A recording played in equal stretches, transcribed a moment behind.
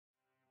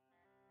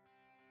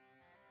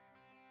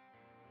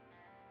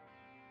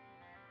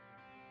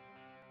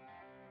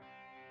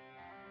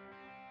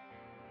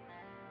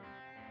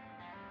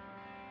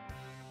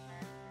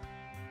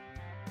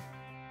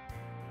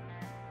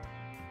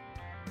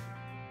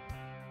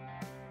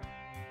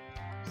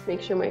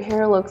Make sure my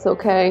hair looks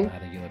okay. I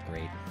think you look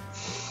great.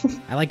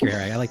 I like your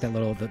hair. I like that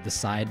little, the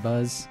side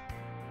buzz.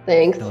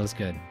 Thanks. That looks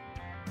good.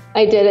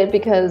 I did it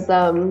because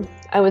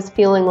I was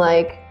feeling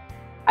like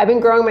I've been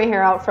growing my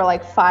hair out for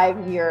like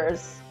 5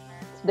 years.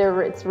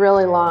 It's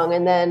really long.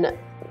 And then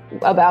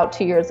about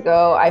 2 years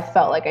ago, I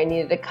felt like I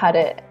needed to cut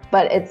it.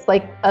 But it's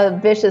like a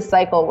vicious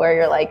cycle where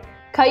you're like,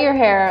 cut your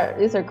hair.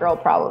 These are girl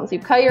problems. You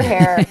cut your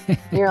hair and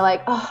you're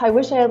like, oh, I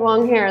wish I had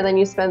long hair. And then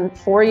you spend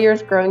 4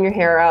 years growing your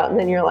hair out. And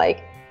then you're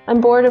like, I'm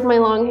bored of my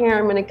long hair.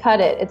 I'm going to cut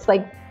it. It's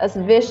like a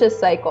vicious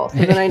cycle. So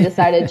then I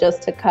decided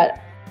just to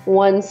cut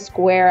one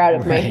square out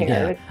of my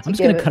hair. Yeah. I'm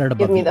just going to cut it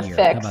above the ear. Fix.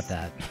 How about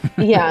that?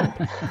 Yeah.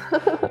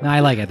 No, I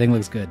like it. I think it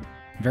looks good.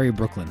 Very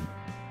Brooklyn.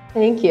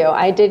 Thank you.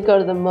 I did go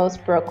to the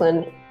most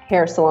Brooklyn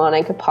hair salon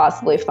I could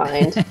possibly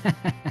find.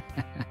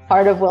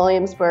 Heart of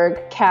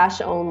Williamsburg,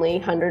 cash only,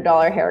 $100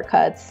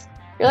 haircuts.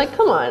 You're like,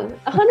 come on,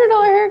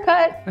 $100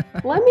 haircut?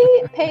 Let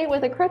me pay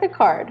with a credit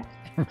card.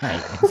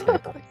 Right,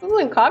 exactly. This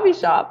isn't a coffee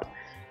shop.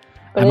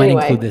 But I might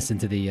anyway. include this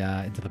into the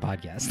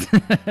podcast.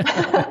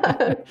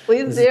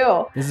 Please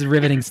do. This is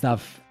riveting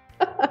stuff.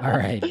 All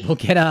right,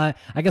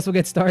 I guess we'll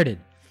get started.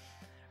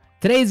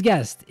 Today's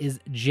guest is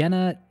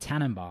Jenna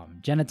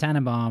Tanenbaum. Jenna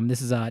Tanenbaum,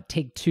 this is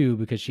take two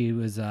because she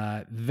was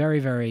very,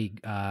 very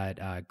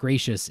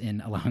gracious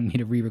in allowing me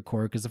to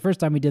re-record, because the first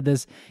time we did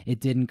this,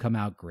 it didn't come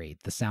out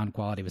great. The sound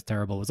quality was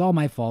terrible. It was all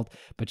my fault,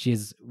 but she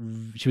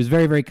was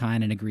very, very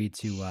kind and agreed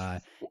to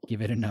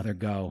give it another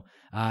go.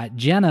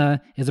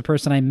 Jenna is a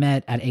person I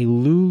met at a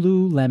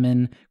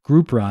Lululemon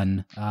group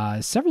run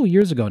several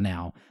years ago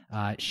now.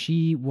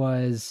 She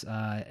was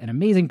an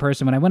amazing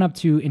person. When I went up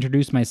to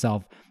introduce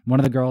myself, one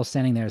of the girls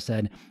standing there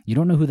said, "You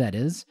don't know who that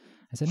is?"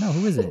 I said, "No,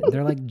 who is it?"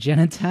 They're like,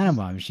 "Jenna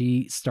Tanenbaum.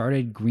 She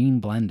started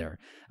GreenBlender."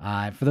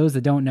 For those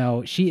that don't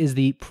know, she is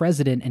the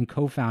president and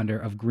co-founder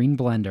of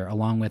GreenBlender,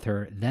 along with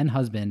her then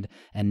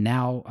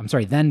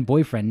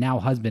boyfriend, now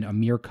husband,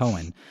 Amir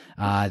Cohen.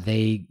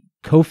 They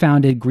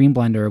co-founded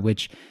GreenBlender,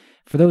 which,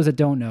 for those that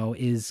don't know,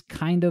 is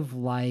kind of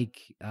like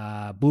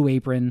Blue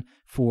Apron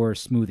for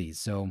smoothies.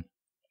 So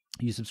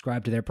you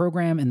subscribe to their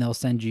program and they'll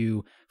send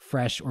you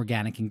fresh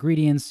organic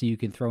ingredients so you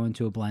can throw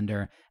into a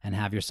blender and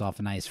have yourself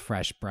a nice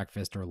fresh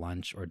breakfast or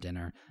lunch or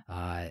dinner.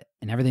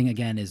 And everything,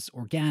 again, is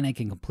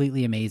organic and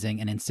completely amazing.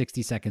 And in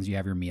 60 seconds, you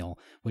have your meal,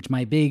 which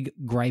my big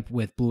gripe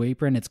with Blue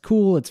Apron, it's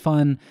cool, it's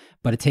fun,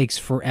 but it takes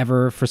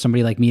forever for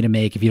somebody like me to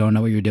make if you don't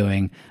know what you're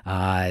doing.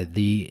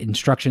 The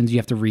instructions you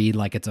have to read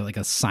like it's like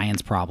a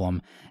science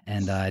problem,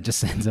 and it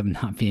just ends up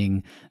not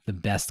being the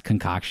best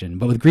concoction.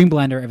 But with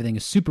GreenBlender, everything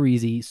is super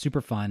easy,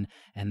 super fun,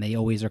 and they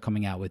always are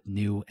coming out with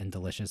new and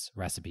delicious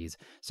recipes.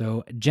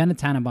 So Jenna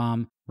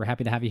Tanenbaum, we're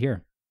happy to have you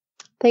here.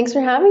 Thanks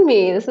for having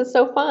me. This is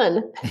so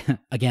fun.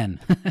 Again.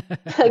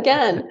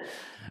 Again.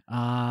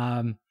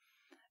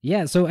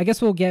 Yeah, so I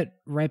guess we'll get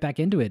right back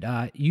into it.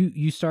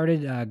 You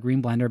started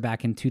GreenBlender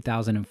back in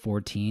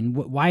 2014.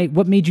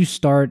 What made you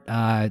start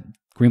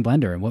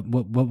GreenBlender, and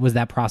what was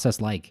that process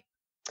like?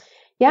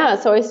 Yeah,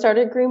 so I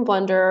started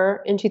GreenBlender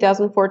in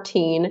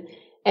 2014,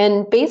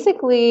 and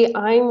basically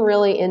I'm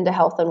really into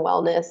health and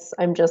wellness.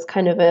 I'm just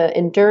kind of an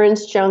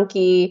endurance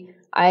junkie.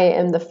 I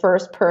am the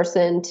first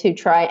person to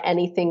try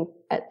anything.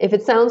 If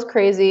it sounds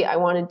crazy, I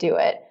want to do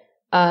it.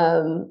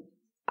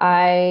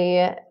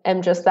 I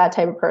am just that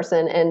type of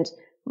person. And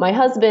my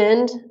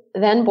husband,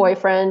 then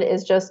boyfriend,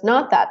 is just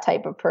not that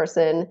type of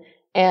person.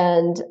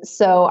 And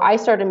so I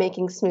started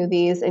making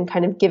smoothies and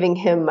kind of giving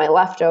him my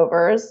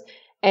leftovers.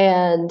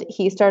 And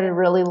he started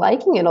really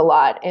liking it a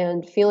lot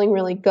and feeling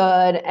really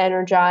good,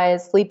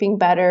 energized, sleeping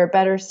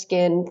better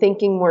skin,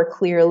 thinking more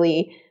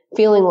clearly,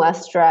 feeling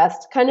less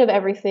stressed, kind of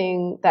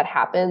everything that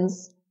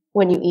happens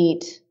when you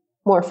eat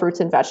more fruits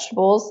and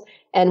vegetables.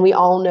 And we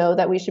all know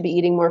that we should be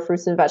eating more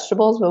fruits and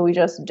vegetables, but we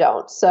just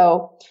don't.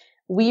 So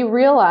we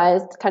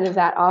realized kind of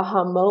that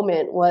aha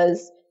moment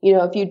was,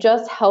 if you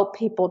just help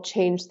people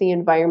change the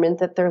environment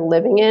that they're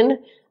living in,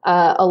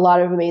 a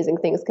lot of amazing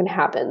things can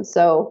happen.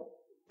 So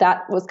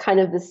that was kind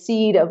of the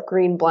seed of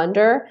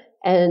GreenBlender,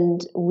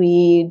 and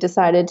we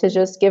decided to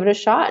just give it a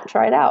shot and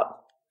try it out.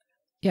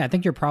 Yeah, I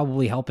think you're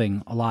probably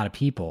helping a lot of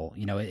people.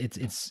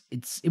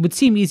 It would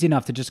seem easy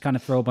enough to just kind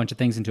of throw a bunch of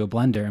things into a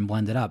blender and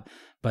blend it up,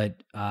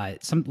 but a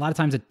lot of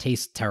times it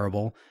tastes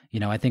terrible.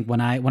 I think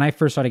when I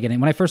first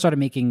started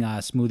making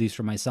smoothies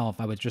for myself,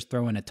 I would just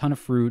throw in a ton of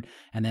fruit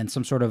and then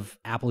some sort of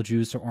apple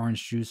juice or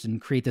orange juice and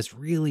create this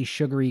really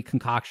sugary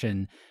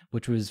concoction,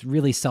 which was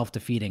really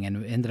self-defeating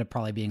and ended up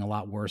probably being a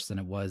lot worse than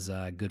it was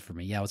good for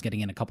me. Yeah, I was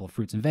getting in a couple of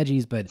fruits and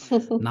veggies, but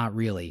not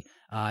really.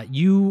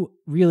 You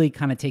really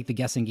kind of take the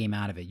guessing game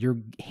out of it. You're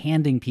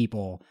handing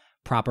people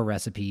proper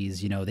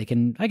recipes. They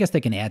can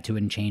add to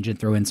it and change it,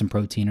 throw in some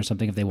protein or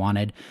something if they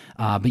wanted.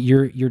 But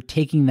you're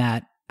taking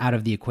that out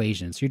of the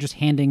equation. So you're just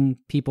handing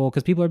people,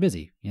 because people are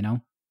busy,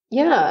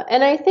 Yeah.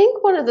 And I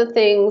think one of the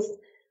things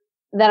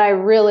that I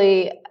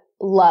really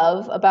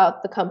love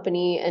about the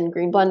company and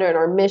GreenBlender and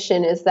our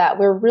mission is that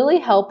we're really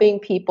helping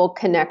people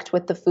connect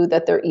with the food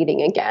that they're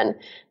eating again.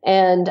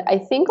 And I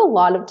think a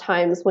lot of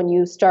times when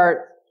you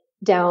start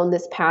down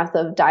this path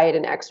of diet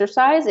and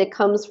exercise. It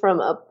comes from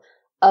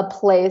a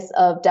place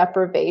of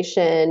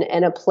deprivation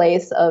and a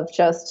place of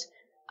just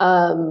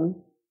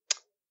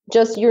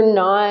you're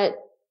not,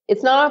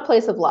 it's not a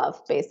place of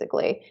love,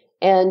 basically.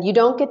 And you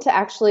don't get to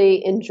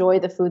actually enjoy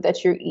the food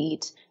that you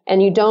eat.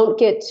 And you don't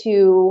get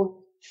to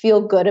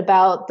feel good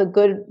about the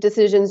good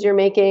decisions you're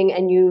making.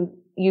 And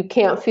you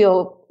can't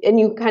feel, and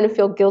you kind of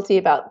feel guilty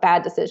about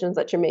bad decisions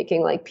that you're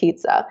making, like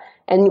pizza.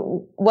 And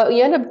what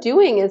you end up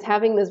doing is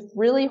having this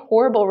really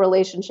horrible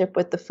relationship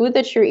with the food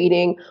that you're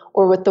eating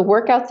or with the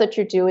workouts that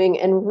you're doing.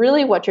 And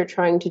really what you're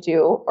trying to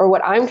do, or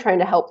what I'm trying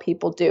to help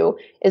people do,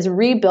 is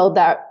rebuild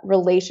that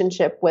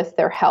relationship with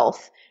their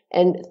health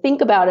and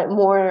think about it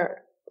more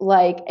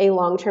like a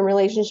long-term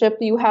relationship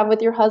you have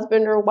with your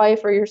husband or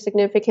wife or your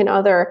significant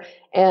other.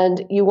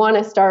 And you want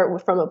to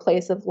start from a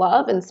place of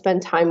love and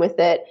spend time with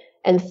it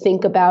and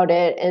think about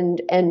it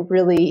and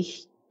really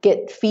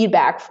get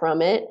feedback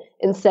from it,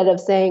 instead of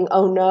saying,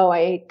 oh no, I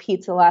ate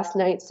pizza last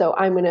night, so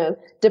I'm going to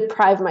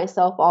deprive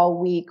myself all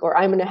week, or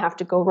I'm going to have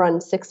to go run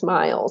 6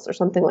 miles or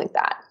something like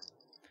that.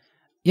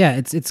 Yeah,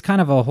 it's kind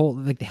of a whole,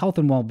 like, the health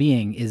and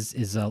well-being is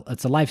it's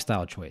a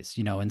lifestyle choice,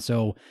 and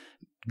so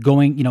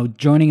going,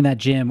 joining that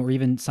gym or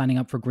even signing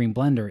up for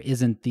GreenBlender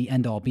isn't the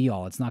end all be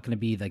all. It's not going to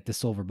be like the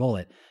silver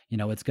bullet.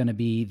 It's going to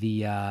be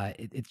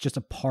it's just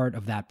a part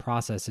of that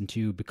process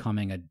into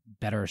becoming a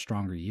better,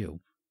 stronger you.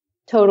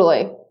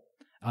 Totally.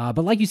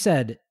 But like you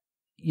said,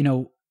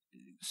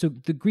 so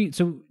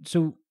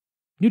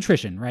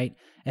nutrition, right?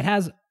 It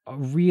has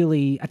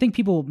I think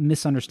people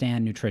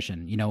misunderstand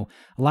nutrition. A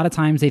lot of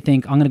times they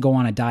think, I'm going to go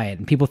on a diet,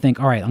 and people think,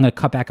 all right, I'm going to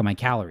cut back on my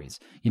calories.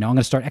 I'm going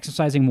to start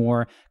exercising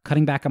more,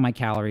 cutting back on my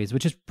calories,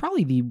 which is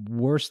probably the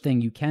worst thing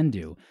you can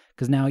do,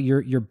 because now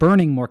you're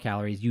burning more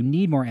calories, you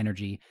need more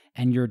energy,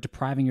 and you're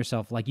depriving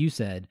yourself, like you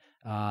said,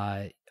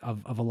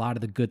 of a lot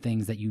of the good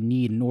things that you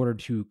need in order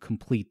to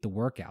complete the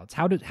workouts.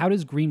 How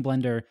does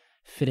GreenBlender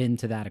fit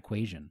into that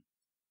equation?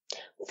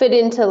 Fit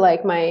into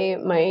like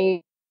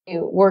my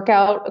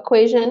workout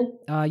equation?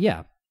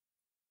 Yeah.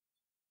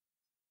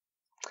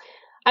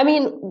 I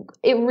mean,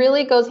 it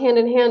really goes hand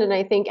in hand. And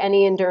I think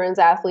any endurance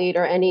athlete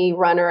or any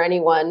runner,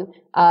 anyone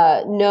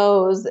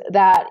knows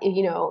that,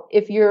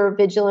 if you're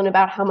vigilant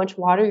about how much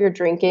water you're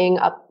drinking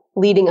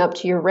leading up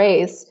to your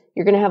race,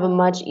 you're going to have a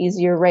much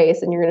easier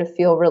race and you're going to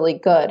feel really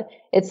good.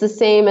 It's the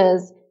same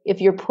as if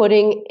you're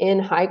putting in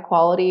high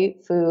quality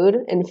food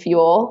and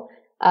fuel,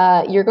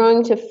 you're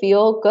going to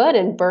feel good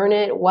and burn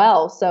it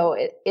well. So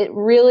it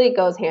really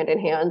goes hand in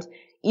hand,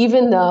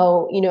 even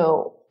though,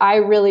 I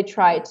really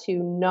try to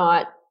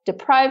not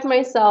deprive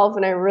myself,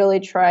 and I really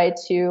try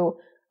to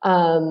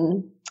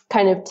kind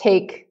of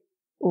take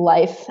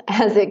life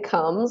as it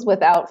comes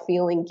without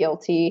feeling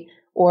guilty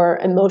or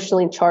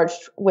emotionally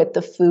charged with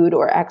the food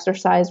or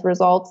exercise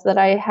results that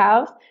I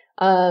have.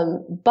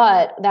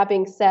 But that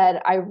being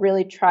said, I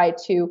really try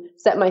to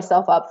set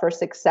myself up for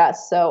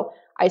success. So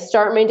I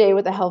start my day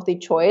with a healthy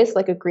choice,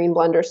 like a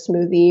GreenBlender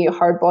smoothie, a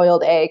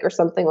hard-boiled egg, or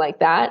something like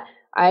that.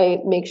 I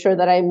make sure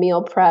that I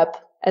meal prep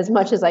as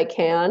much as I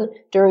can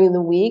during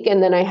the week.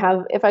 And then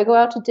if I go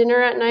out to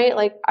dinner at night,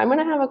 like, I'm going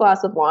to have a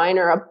glass of wine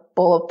or a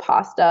bowl of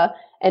pasta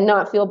and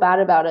not feel bad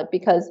about it,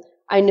 because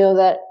I know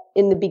that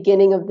in the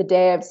beginning of the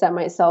day, I've set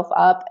myself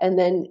up. And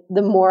then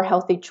the more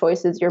healthy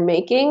choices you're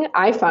making,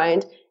 I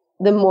find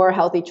the more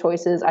healthy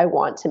choices I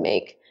want to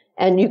make.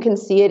 And you can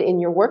see it in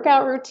your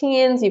workout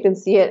routines. You can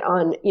see it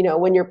on,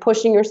 when you're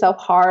pushing yourself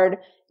hard,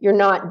 you're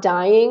not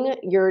dying.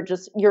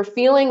 You're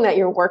feeling that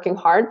you're working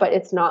hard, but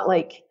it's not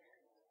like,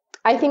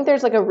 I think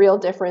there's like a real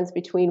difference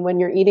between when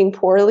you're eating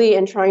poorly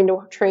and trying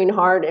to train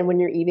hard, and when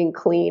you're eating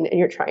clean and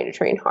you're trying to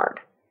train hard.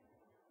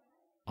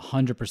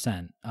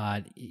 100%.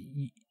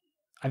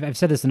 I've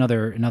said this in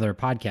other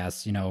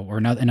podcasts, or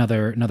in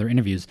other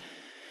interviews.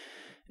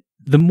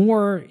 The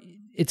more,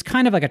 it's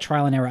kind of like a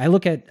trial and error. I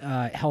look at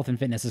health and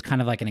fitness as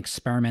kind of like an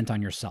experiment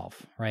on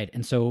yourself, right?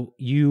 And so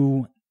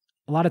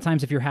a lot of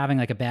times if you're having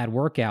like a bad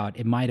workout,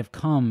 it might have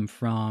come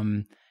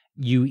from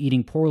you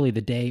eating poorly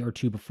the day or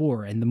two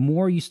before. And the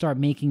more you start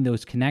making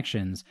those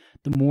connections,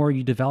 the more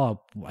you develop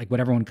like what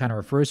everyone kind of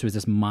refers to as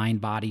this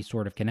mind-body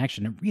sort of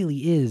connection. It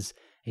really is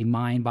a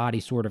mind-body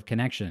sort of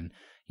connection.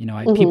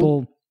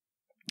 People,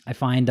 I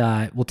find,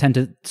 will tend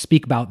to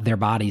speak about their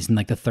bodies in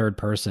like the third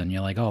person.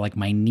 You're like, oh, like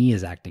my knee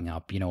is acting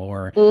up,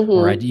 or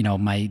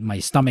my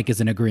stomach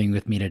isn't agreeing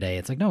with me today.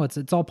 It's like, no,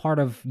 it's all part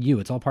of you.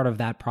 It's all part of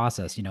that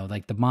process.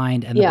 Like the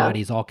mind and the body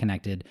is all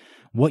connected.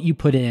 What you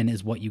put in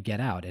is what you get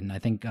out. And I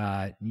think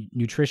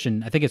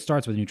nutrition, I think it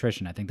starts with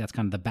nutrition. I think that's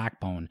kind of the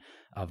backbone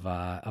of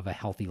a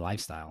healthy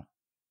lifestyle.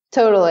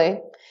 Totally.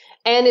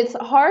 And it's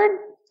hard.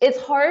 It's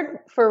hard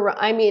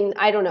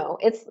I don't know.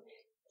 It's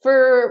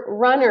for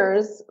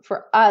runners,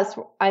 for us.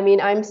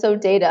 I'm so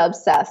data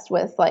obsessed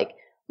with like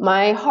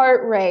my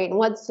heart rate and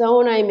what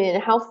zone I'm in,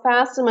 how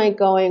fast am I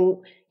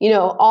going,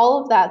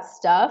 all of that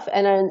stuff.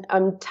 And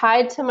I'm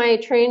tied to my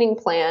training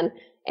plan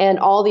and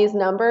all these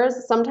numbers.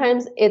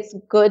 Sometimes it's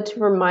good to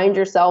remind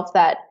yourself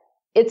that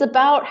it's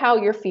about how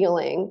you're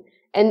feeling.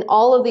 And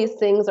all of these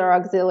things are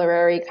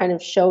auxiliary, kind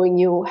of showing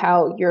you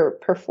how you're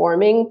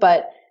performing.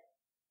 But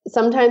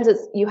sometimes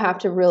you have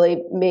to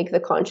really make the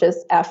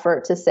conscious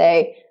effort to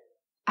say,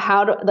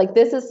 like,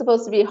 this is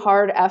supposed to be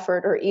hard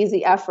effort or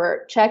easy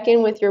effort. Check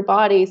in with your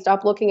body.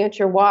 Stop looking at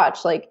your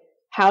watch. Like,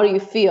 how do you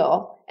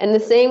feel? And the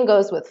same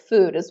goes with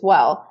food as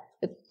well.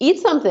 Eat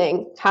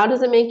something. How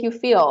does it make you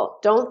feel?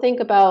 Don't think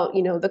about,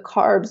 the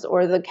carbs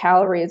or the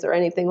calories or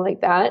anything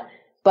like that,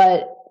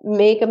 but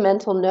make a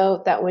mental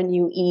note that when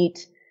you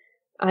eat,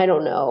 I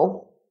don't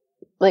know,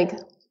 like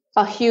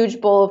a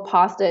huge bowl of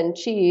pasta and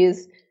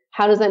cheese,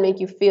 how does that make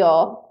you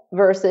feel?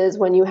 Versus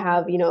when you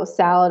have,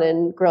 salad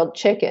and grilled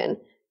chicken,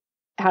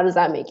 how does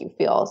that make you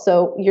feel?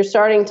 So you're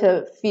starting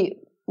to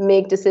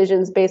make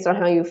decisions based on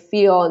how you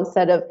feel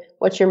instead of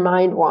what your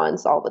mind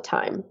wants all the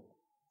time.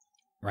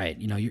 Right.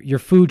 Your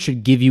food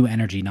should give you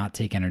energy, not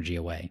take energy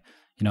away.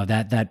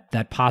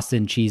 That pasta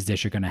and cheese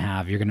dish you're going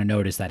to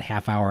notice that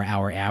half hour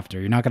after.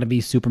 You're not going to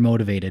be super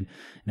motivated.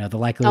 The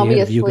likelihood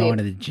of you going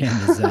to the gym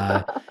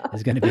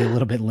is going to be a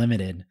little bit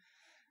limited.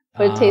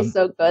 But it tastes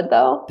so good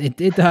though.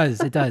 It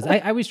does. It does. I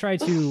always try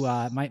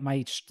to,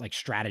 my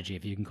strategy,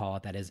 if you can call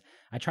it that, is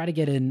I try to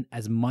get in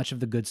as much of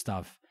the good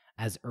stuff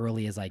as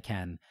early as I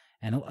can.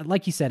 And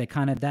like you said,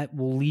 that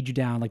will lead you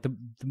down. Like the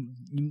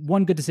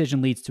one good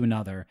decision leads to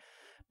another.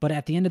 But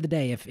at the end of the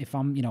day, if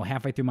I'm,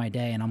 halfway through my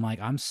day and I'm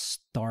like, I'm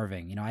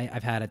starving,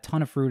 I've had a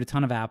ton of fruit, a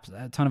ton of apps,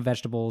 a ton of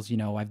vegetables,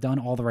 I've done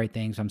all the right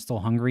things. I'm still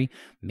hungry.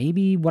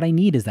 Maybe what I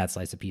need is that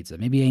slice of pizza.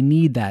 Maybe I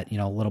need that,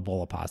 little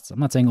bowl of pasta. I'm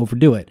not saying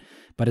overdo it,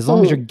 but as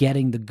long as you're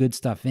getting the good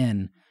stuff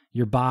in,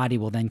 your body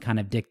will then kind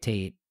of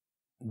dictate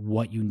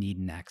what you need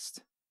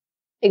next.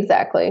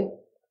 Exactly.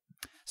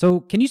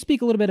 So can you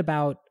speak a little bit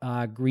about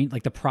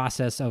the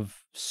process of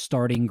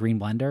starting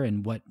GreenBlender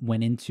and what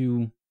went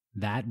into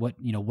that?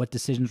 What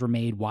decisions were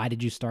made? Why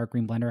did you start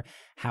GreenBlender?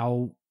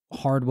 How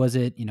hard was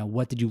it?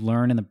 What did you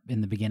learn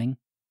in the beginning?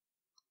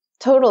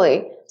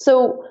 Totally.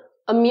 So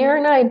Amir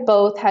and I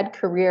both had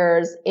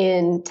careers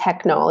in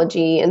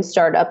technology and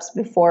startups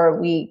before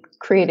we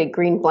created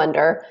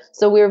GreenBlender.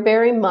 So we were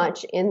very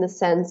much in the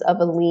sense of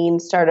a lean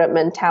startup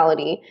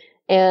mentality.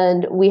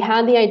 And we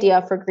had the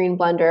idea for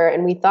GreenBlender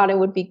and we thought it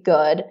would be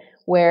good,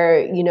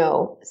 where,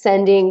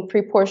 sending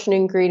pre-portioned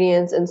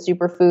ingredients and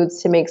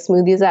superfoods to make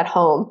smoothies at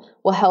home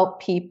will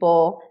help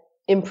people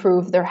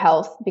improve their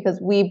health, because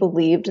we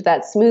believed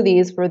that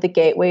smoothies were the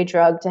gateway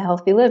drug to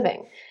healthy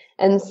living.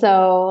 And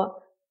so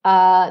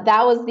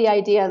that was the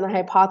idea and the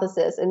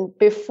hypothesis. And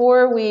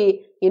before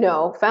we,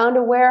 found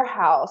a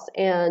warehouse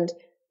and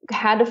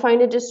had to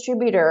find a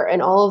distributor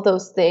and all of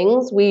those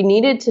things, we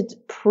needed to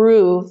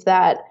prove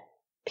that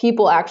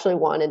people actually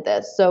wanted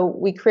this. So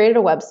we created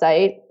a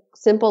website,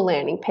 simple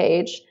landing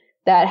page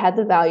that had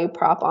the value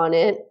prop on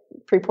it: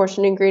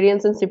 pre-portioned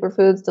ingredients and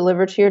superfoods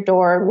delivered to your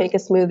door, make a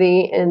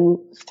smoothie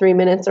in 3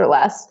 minutes or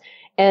less.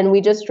 And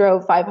we just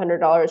drove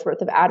 $500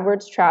 worth of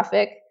AdWords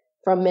traffic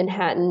from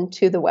Manhattan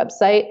to the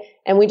website.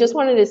 And we just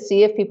wanted to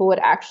see if people would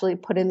actually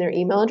put in their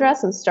email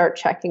address and start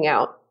checking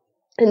out.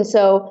 And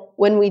so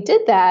when we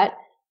did that,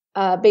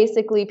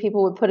 basically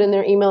people would put in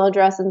their email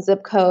address and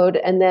zip code,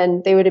 and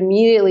then they would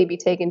immediately be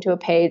taken to a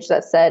page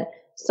that said,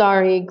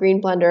 sorry,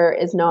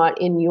 GreenBlender is not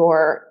in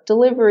your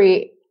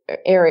delivery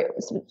area.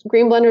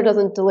 GreenBlender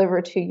doesn't deliver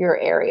to your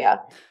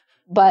area.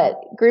 But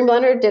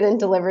GreenBlender didn't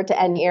deliver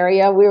to any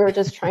area. We were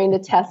just trying to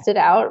test it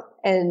out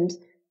and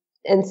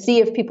see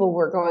if people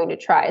were going to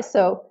try.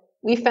 So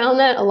we found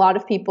that a lot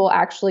of people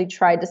actually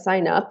tried to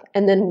sign up.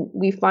 And then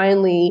we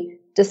finally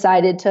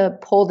decided to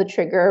pull the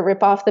trigger,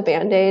 rip off the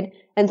Band-Aid,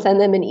 and send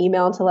them an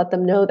email to let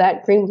them know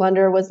that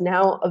GreenBlender was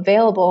now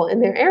available in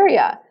their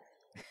area.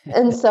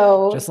 And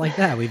so just like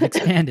that, we've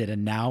expanded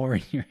and now we're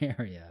in your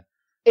area.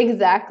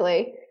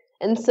 Exactly.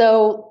 And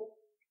so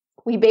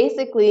we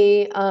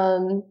basically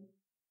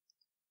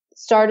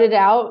started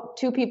out,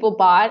 2 people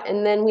bought,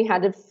 and then we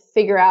had to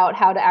figure out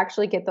how to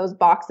actually get those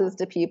boxes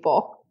to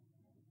people.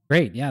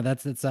 Great. Yeah,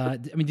 that's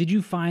did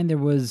you find there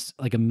was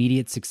like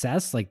immediate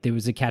success? Like there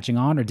was a catching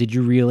on, or did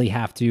you really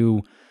have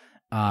to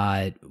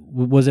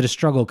was it a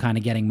struggle kind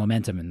of getting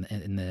momentum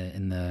in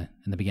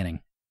the beginning?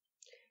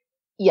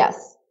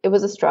 Yes, it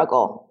was a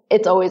struggle.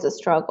 It's always a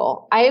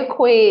struggle. I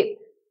equate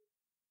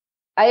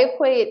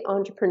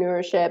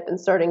entrepreneurship and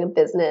starting a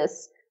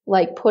business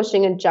like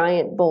pushing a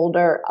giant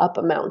boulder up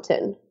a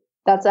mountain.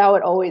 That's how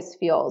it always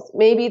feels.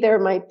 Maybe there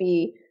might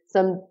be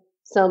some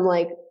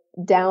like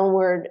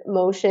downward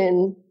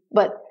motion,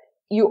 but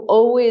you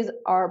always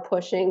are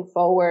pushing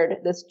forward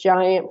this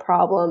giant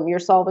problem. You're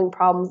solving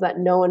problems that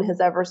no one has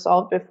ever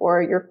solved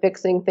before. You're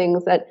fixing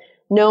things that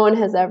no one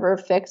has ever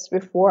fixed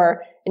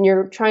before. And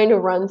you're trying to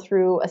run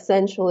through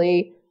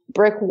essentially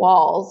brick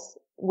walls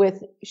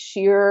with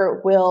sheer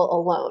will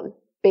alone,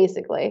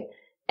 basically.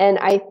 And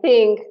I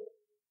think,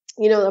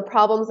 the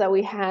problems that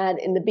we had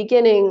in the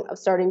beginning of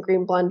starting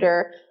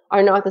GreenBlender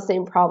are not the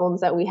same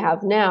problems that we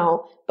have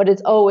now, but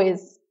it's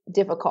always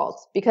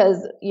difficult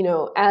because,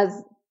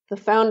 as the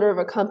founder of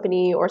a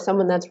company or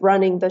someone that's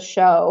running the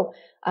show,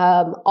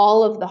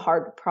 all of the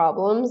hard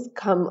problems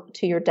come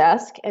to your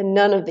desk and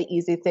none of the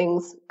easy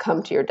things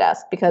come to your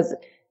desk because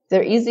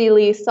they're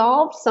easily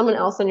solved. Someone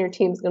else on your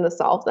team is going to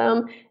solve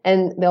them,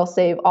 and they'll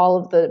save all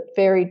of the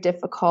very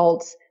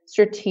difficult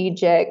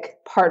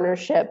strategic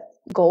partnership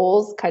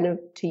goals kind of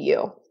to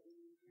you.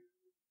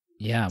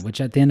 Yeah, which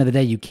at the end of the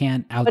day, you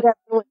can't put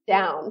everyone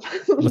down.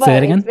 Let's say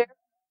that again?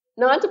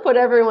 Not to put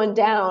everyone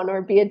down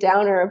or be a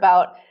downer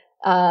about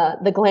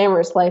the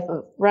glamorous life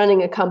of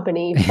running a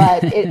company,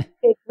 but it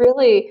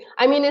really,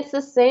 I mean, it's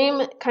the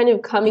same kind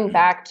of coming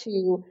back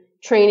to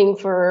training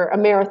for a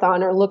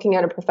marathon or looking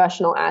at a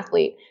professional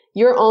athlete.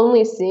 You're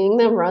only seeing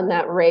them run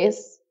that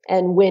race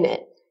and win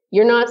it.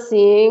 You're not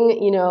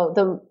seeing, you know,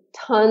 the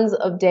tons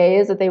of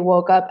days that they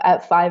woke up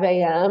at 5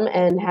 a.m.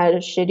 and had a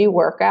shitty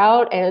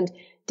workout and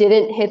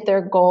didn't hit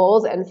their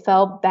goals and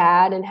felt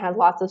bad and had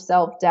lots of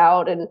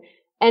self-doubt and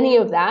any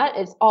of that.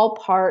 It's all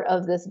part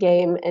of this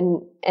game,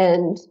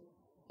 and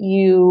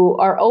you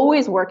are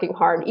always working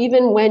hard,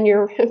 even when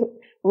you're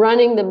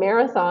running the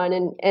marathon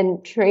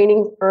and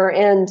training for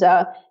and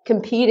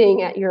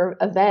competing at your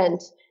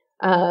event.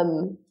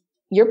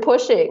 You're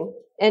pushing,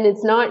 and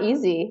it's not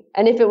easy.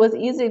 And if it was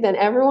easy, then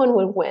everyone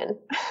would win.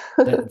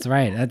 That's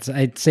right.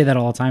 I say that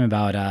all the time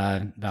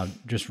about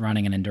just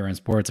running and endurance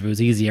sports. If it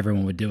was easy,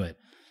 everyone would do it.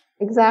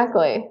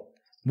 Exactly.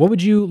 What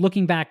would you,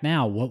 looking back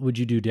now, what would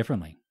you do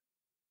differently?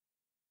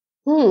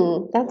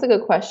 That's a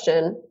good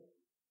question.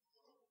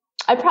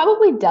 I'd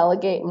probably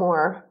delegate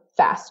more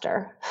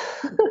faster.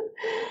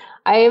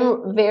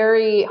 It's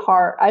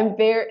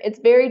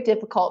very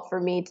difficult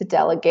for me to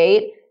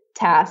delegate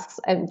tasks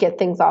and get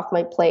things off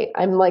my plate.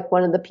 I'm like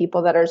one of the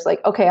people that are just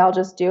like, okay, I'll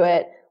just do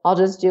it.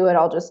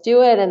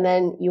 And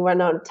then you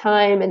run out of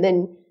time, and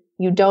then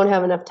you don't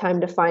have enough time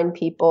to find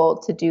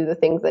people to do the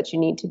things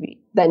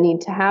that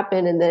need to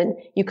happen. And then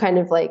you kind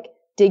of like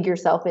dig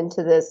yourself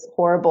into this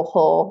horrible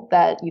hole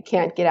that you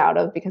can't get out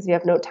of because you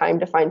have no time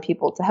to find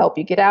people to help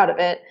you get out of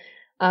it.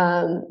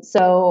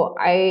 So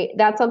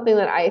that's something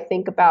that I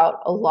think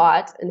about a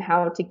lot, and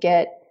how to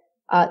get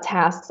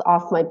tasks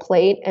off my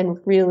plate and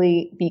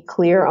really be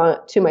clear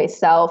to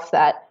myself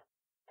that,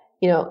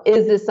 you know,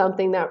 is this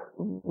something that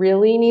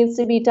really needs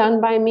to be done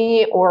by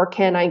me, or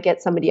can I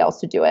get somebody else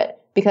to do it?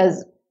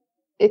 Because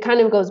it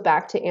kind of goes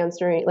back to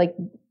answering like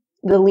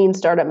the lean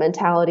startup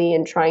mentality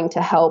and trying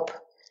to help,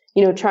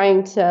 you know,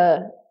 trying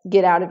to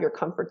get out of your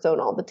comfort zone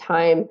all the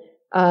time.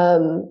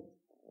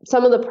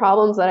 Some of the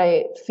problems that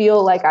I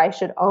feel like I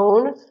should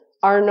own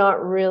are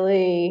not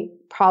really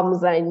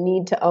problems that I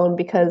need to own,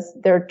 because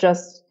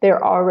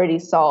they're already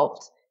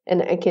solved,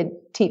 and I could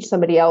teach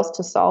somebody else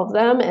to solve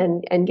them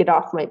and get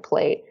off my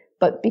plate.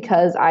 But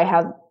because I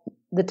have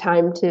the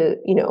time to,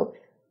 you know,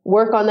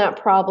 work on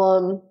that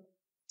problem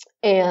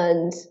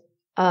and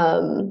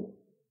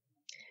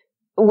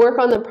work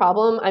on the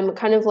problem, I'm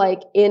kind of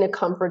like in a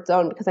comfort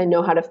zone because I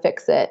know how to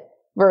fix it,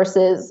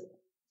 versus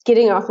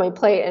getting off my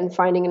plate and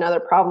finding another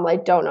problem I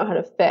don't know how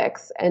to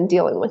fix and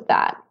dealing with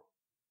that.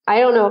 I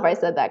don't know if I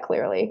said that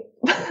clearly,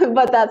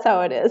 but that's how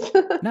it is.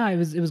 No, it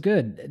was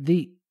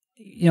good.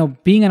 You know,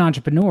 being an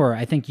entrepreneur,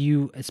 I think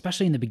you,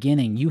 especially in the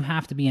beginning, you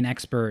have to be an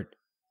expert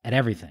at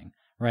everything,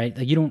 right?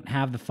 Like you don't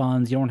have the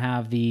funds, you don't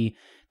have the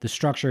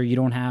structure, you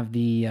don't have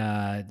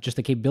the just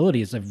the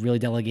capabilities of really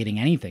delegating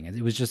anything.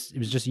 It was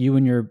just you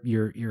and your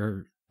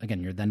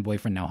again, your then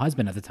boyfriend, now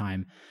husband at the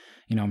time.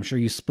 You know, I'm sure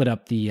you split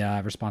up the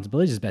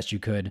responsibilities as best you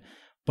could,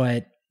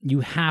 but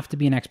you have to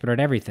be an expert at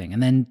everything.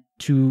 And then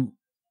to,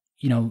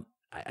 you know,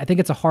 I think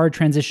it's a hard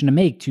transition to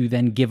make, to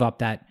then give up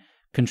that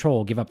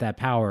control, give up that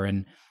power.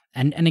 And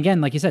again,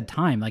 like you said,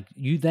 time, like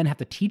you then have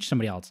to teach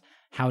somebody else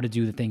how to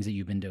do the things that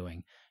you've been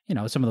doing. You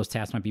know, some of those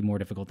tasks might be more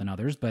difficult than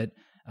others, but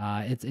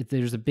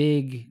there's a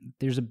big,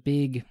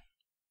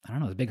 I don't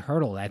know, a big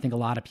hurdle that I think a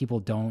lot of people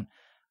don't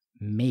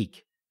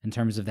make in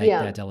terms of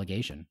that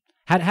delegation.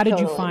 How did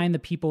you find the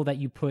people that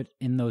you put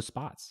in those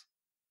spots?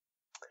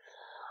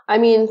 I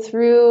mean,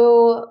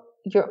 through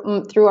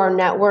our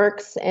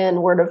networks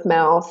and word of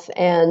mouth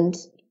and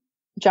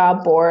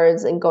job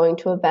boards and going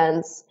to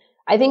events.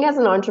 I think as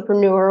an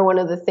entrepreneur, one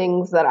of the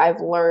things that I've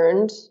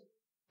learned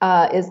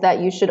is that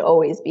you should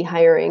always be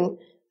hiring.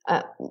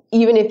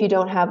 Even if you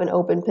don't have an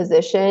open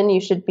position,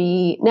 you should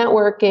be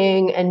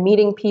networking and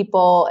meeting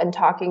people and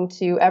talking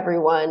to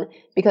everyone,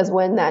 because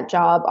when that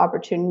job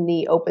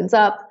opportunity opens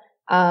up,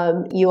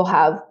 you'll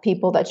have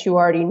people that you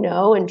already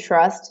know and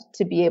trust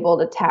to be able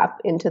to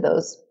tap into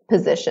those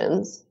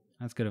positions.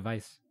 That's good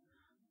advice.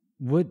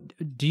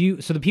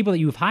 So the people that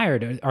you've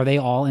hired, are they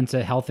all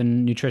into health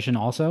and nutrition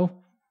also?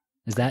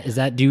 Is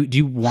that do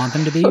you want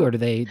them to be, or do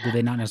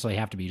they not necessarily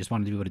have to be? You just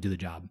want to be able to do the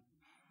job?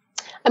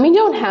 I mean, you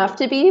don't have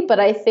to be, but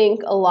I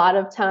think a lot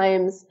of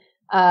times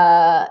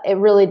it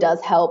really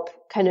does help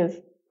kind of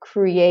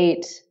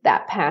create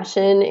that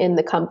passion in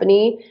the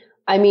company.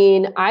 I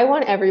mean, I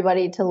want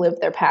everybody to live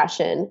their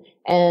passion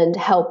and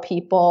help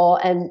people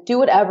and do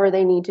whatever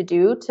they need to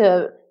do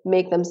to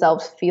make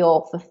themselves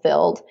feel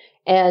fulfilled.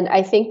 And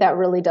I think that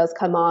really does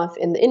come off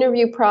in the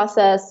interview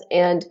process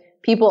and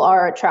people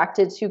are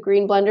attracted to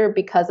GreenBlender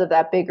because of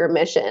that bigger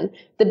mission.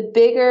 The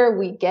bigger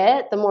we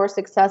get, the more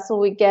successful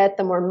we get,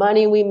 the more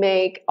money we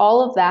make,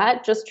 all of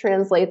that just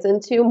translates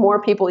into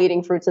more people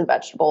eating fruits and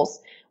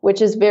vegetables,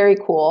 which is very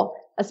cool.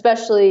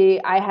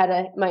 Especially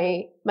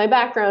my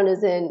background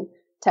is in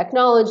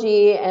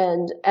technology,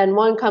 and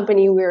one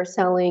company we were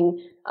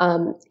selling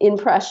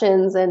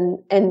impressions,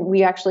 and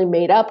we actually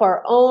made up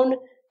our own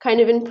kind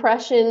of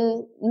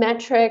impression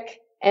metric.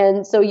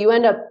 And so you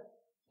end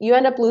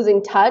up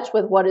losing touch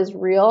with what is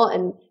real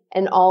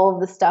and all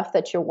of the stuff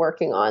that you're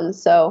working on.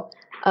 So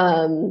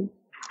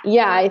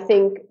I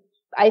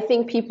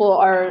think people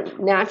are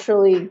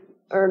naturally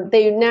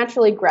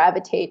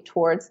gravitate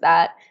towards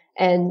that,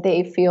 and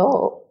they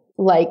feel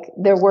like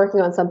they're working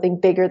on something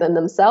bigger than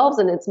themselves,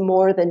 and it's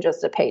more than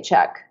just a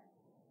paycheck.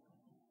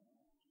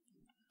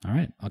 All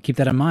right, I'll keep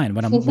that in mind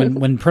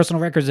when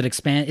Personal Records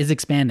is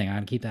expanding. I'm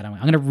gonna keep that in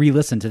mind. I'm gonna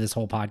re-listen to this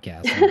whole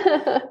podcast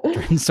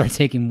and start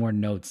taking more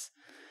notes.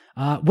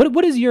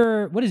 What is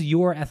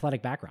your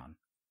athletic background?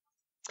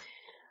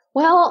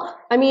 Well,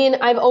 I mean,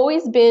 I've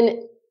always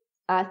been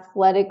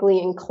athletically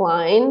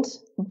inclined,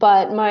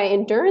 but my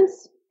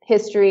endurance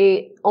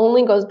history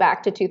only goes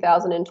back to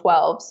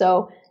 2012.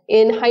 So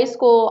in high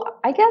school,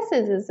 I guess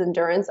it is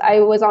endurance.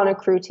 I was on a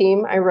crew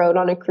team. I rode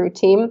on a crew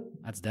team.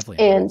 That's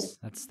definitely endurance.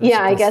 That's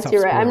I guess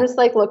you're right. I'm just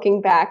like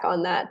looking back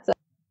on that.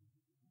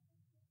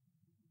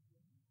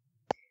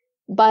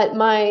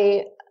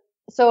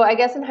 So I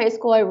guess in high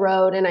school I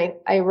rode, and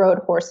I rode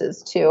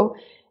horses too.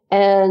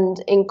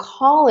 And in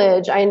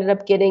college, I ended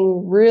up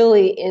getting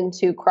really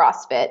into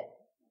CrossFit.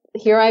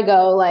 Here I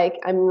go, like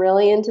I'm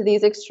really into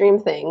these extreme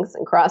things,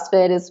 and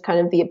CrossFit is kind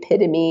of the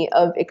epitome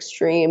of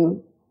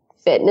extreme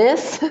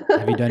fitness.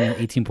 Have you done your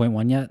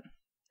 18.1 yet?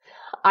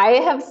 I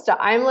have.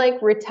 I'm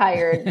like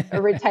retired,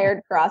 a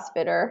retired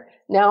CrossFitter.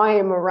 Now I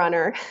am a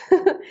runner,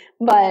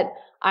 but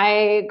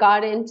I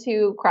got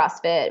into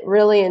CrossFit,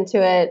 really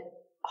into it,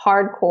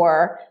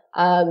 hardcore,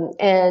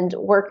 and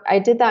work. I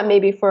did that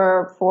maybe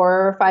for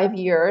 4 or 5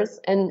 years,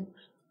 and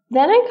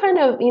then I kind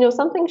of,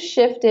 something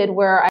shifted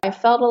where I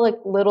felt a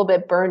little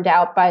bit burned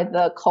out by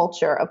the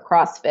culture of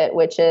CrossFit,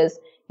 which is,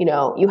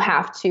 you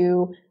have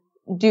to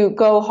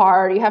go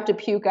hard. You have to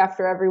puke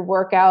after every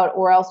workout,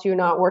 or else you're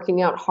not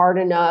working out hard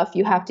enough.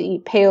 You have to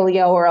eat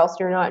paleo, or else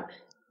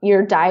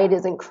your diet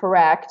isn't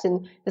correct.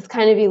 And this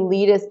kind of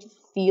elitist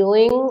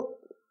feeling,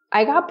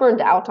 I got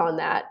burned out on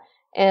that.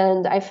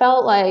 And I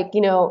felt like,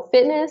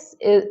 fitness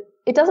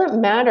it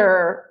doesn't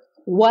matter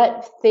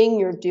what thing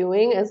you're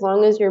doing as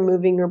long as you're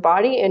moving your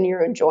body and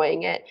you're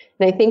enjoying it.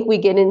 And I think we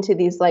get into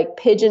these like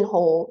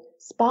pigeonhole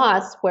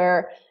spots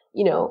where,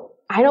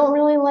 I don't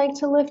really like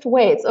to lift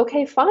weights.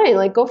 Okay, fine.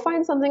 Like go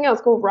find something else.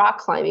 Go rock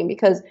climbing,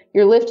 because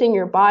you're lifting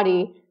your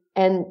body,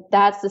 and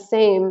that's the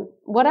same,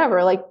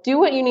 whatever. Like do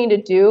what you need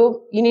to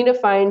do. You need to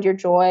find your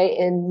joy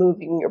in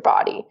moving your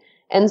body.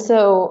 And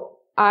so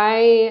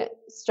I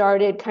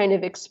started kind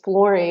of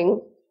exploring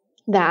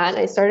that.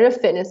 I started a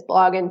fitness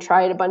blog and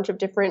tried a bunch of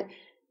different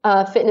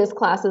fitness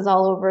classes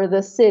all over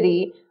the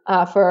city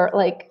for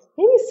like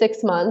maybe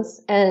 6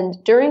 months.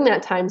 And during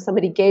that time,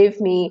 somebody gave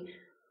me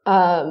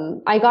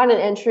I got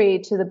an entry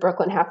to the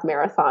Brooklyn Half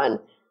Marathon,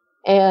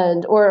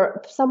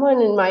 or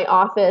someone in my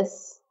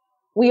office,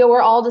 we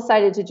were all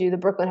decided to do the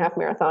Brooklyn Half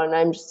Marathon, and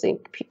I'm just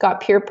got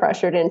peer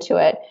pressured into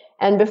it.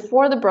 And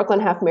before the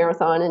Brooklyn Half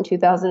Marathon in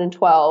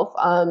 2012,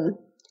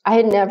 I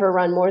had never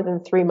run more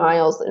than 3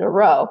 miles in a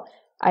row.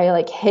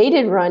 I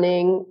hated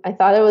running. I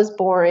thought it was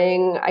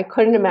boring. I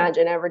couldn't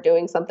imagine ever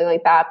doing something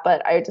like that,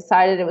 but I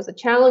decided it was a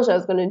challenge. I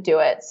was going to do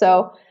it.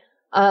 So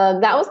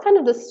that was kind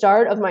of the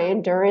start of my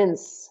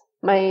endurance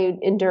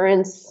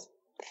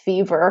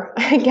fever,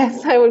 I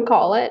guess I would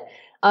call it.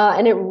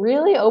 And it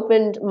really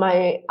opened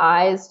my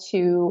eyes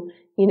to,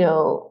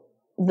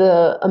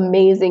 the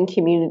amazing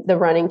community, the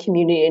running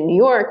community in New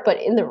York,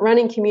 but in the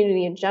running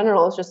community in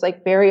general, it's just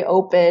like very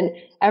open.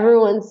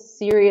 Everyone's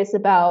serious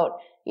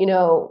about,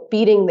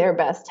 beating their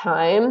best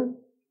time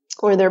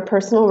or their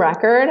personal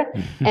record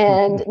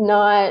and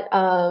not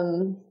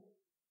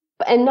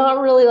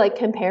really like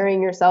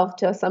comparing yourself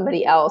to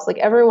somebody else. Like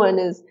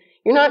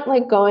you're not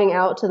like going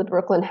out to the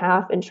Brooklyn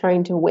Half and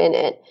trying to win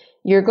it.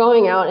 You're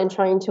going out and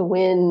trying to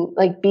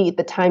beat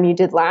the time you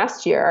did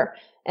last year.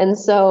 And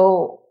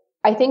so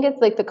I think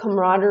it's like the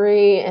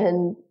camaraderie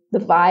and the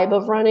vibe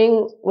of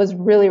running was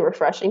really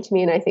refreshing to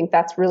me. And I think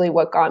that's really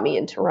what got me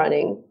into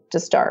running to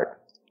start.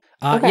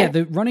 Yeah,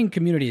 the running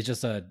community is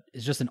just an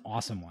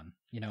awesome one.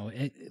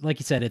 Like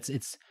you said,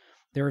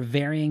 there are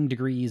varying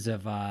degrees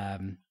of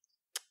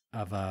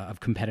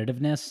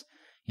competitiveness.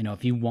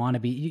 If you want to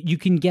be,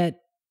 it's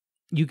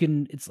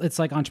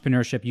like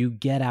entrepreneurship. You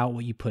get out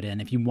what you put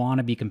in. If you want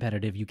to be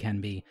competitive, you can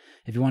be.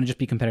 If you want to just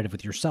be competitive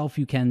with yourself,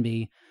 you can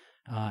be.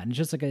 And it's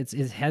just like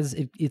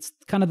it's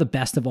kind of the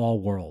best of all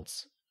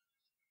worlds.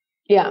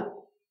 Yeah.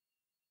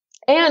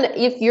 And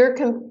if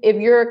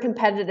you're a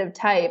competitive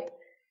type,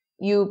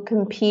 you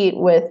compete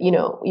with,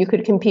 you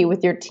could compete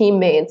with your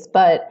teammates,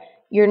 but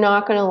you're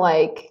not going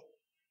to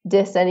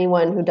diss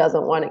anyone who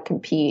doesn't want to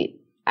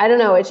compete. I don't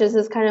know. It's just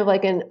this kind of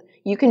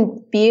you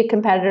can be a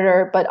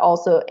competitor, but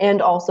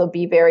also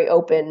be very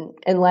open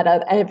and let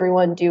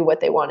everyone do what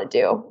they want to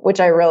do, which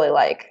I really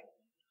like.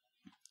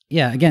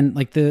 Yeah. Again,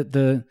 like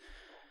those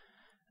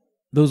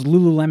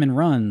Lululemon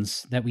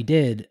runs that we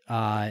did,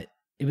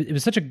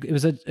 it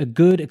was a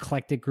good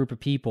eclectic group of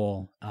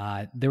people.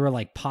 There were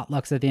like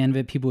potlucks at the end of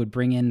it. People would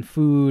bring in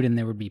food, and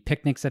there would be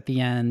picnics at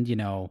the end.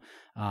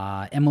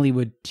 Emily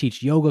would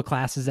teach yoga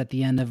classes at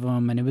the end of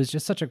them, and it was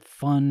just such a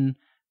fun,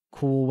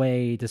 cool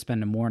way to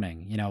spend a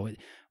morning.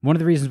 One of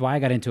the reasons why I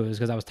got into it was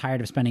because I was tired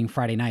of spending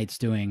Friday nights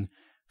doing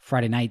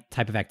Friday night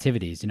type of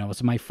activities, so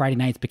my Friday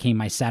nights became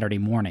my Saturday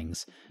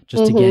mornings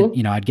just to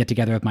get, I'd get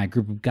together with my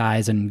group of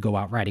guys and go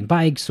out riding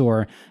bikes,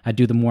 or I'd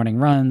do the morning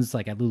runs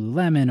like at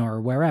Lululemon or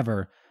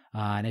wherever.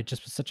 And it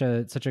just was such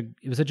a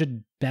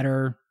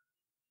better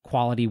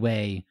quality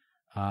way,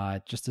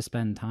 just to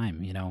spend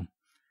time,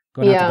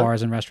 going out to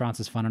bars and restaurants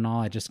is fun and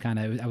all. I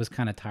was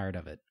kind of tired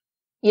of it.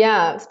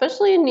 Yeah.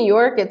 Especially in New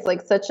York, it's like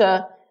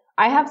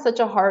I have such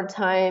a hard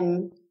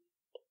time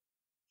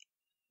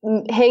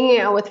hanging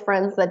out with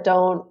friends that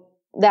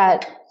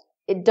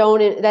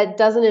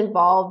doesn't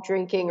involve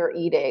drinking or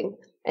eating.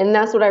 And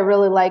that's what I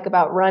really like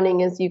about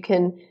running is you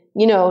can,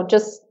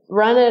 just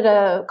run at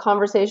a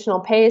conversational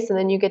pace, and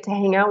then you get to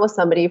hang out with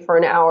somebody for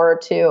an hour or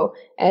two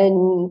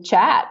and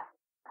chat,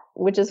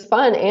 which is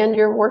fun. And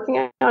you're working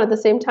out at the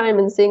same time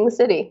and seeing the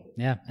city.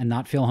 Yeah. And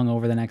not feel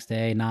hungover the next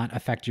day, not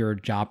affect your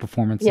job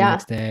performance the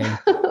next day.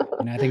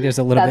 I think there's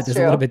a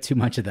little bit too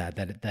much of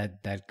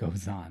that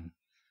goes on.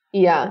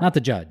 Yeah. Not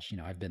to judge,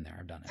 I've been there,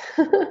 I've done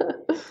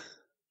it.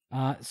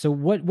 So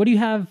what do you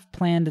have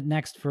planned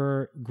next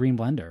for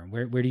GreenBlender?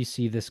 Where do you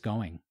see this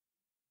going?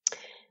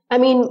 I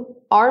mean,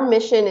 our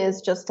mission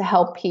is just to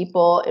help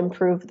people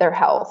improve their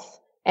health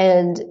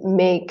and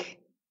make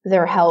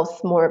their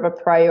health more of a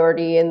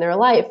priority in their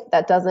life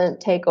that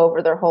doesn't take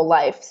over their whole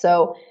life.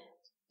 So,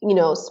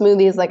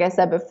 smoothies, like I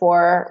said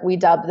before, we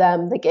dub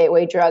them the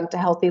gateway drug to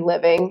healthy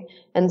living.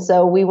 And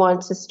so we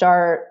want to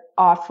start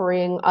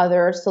offering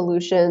other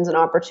solutions and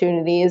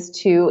opportunities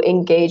to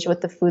engage with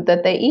the food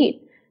that they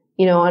eat,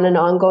 on an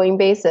ongoing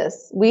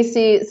basis. We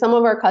see some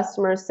of our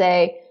customers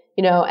say,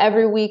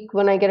 every week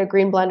when I get a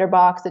GreenBlender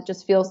box, it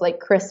just feels like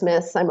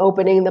Christmas. I'm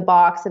opening the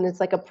box and it's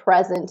like a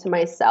present to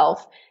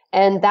myself.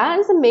 And that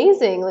is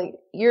amazing. Like,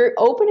 you're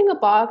opening a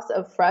box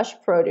of fresh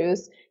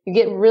produce. You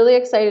get really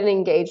excited and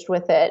engaged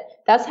with it.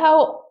 That's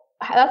how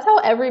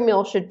every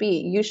meal should be.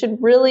 You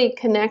should really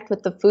connect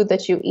with the food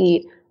that you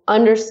eat,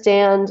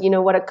 understand,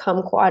 what a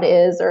kumquat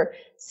is, or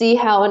see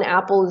how an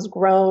apple is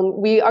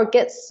grown. We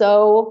get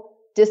so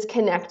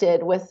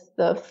disconnected with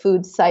the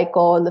food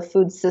cycle and the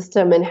food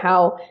system, and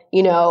how,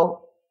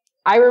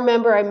 I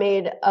remember I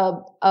made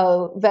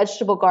a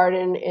vegetable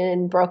garden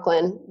in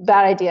Brooklyn.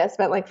 Bad idea. I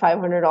spent like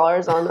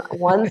 $500 on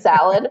one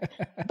salad,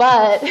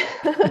 but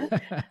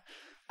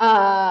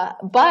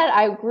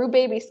I grew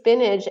baby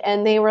spinach,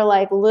 and they were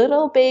like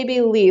little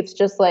baby leaves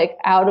just like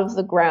out of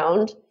the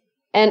ground.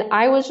 And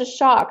I was just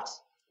shocked.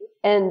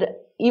 And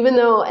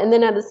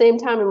then at the same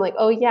time, I'm like,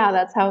 oh yeah,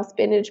 that's how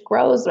spinach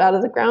grows out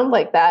of the ground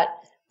like that.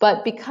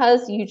 But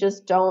because you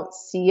just don't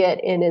see it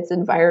in its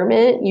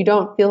environment, you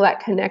don't feel that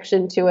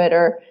connection to it,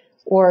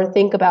 or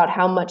think about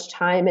how much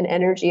time and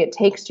energy it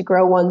takes to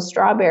grow one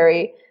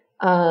strawberry.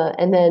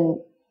 And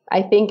then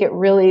I think it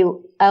really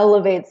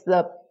elevates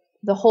the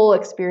whole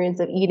experience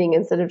of eating,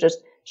 instead of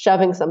just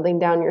shoving something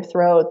down your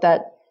throat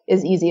that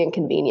is easy and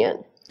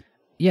convenient.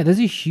 Yeah, there's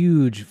a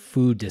huge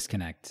food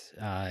disconnect.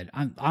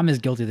 I'm as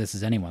guilty of this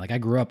as anyone. Like, I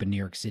grew up in New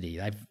York City.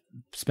 I've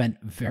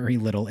spent very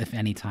little, if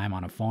any, time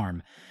on a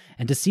farm.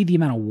 And to see the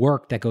amount of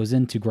work that goes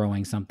into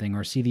growing something,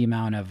 or see the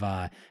amount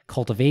of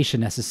cultivation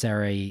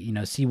necessary,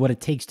 see what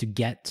it takes to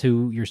get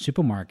to your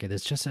supermarket,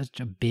 it's just such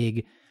a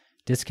big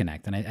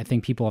disconnect. And I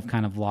think people have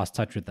kind of lost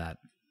touch with that,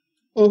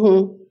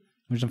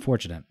 which is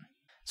unfortunate.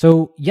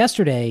 So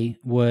yesterday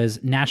was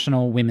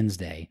National Women's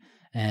Day.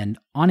 And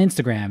on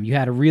Instagram, you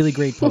had a really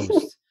great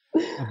post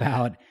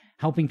about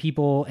helping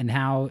people and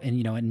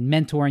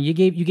mentoring. You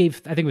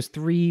gave, I think it was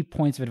 3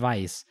 points of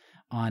advice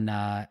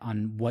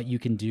on what you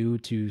can do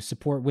to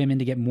support women,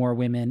 to get more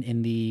women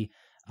in the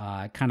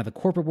kind of the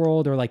corporate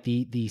world, or like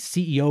the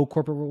CEO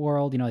corporate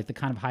world, like the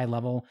kind of high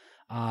level.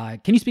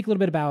 Can you speak a little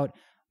bit about,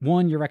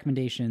 one, your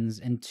recommendations,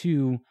 and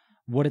two,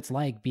 what it's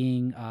like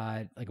being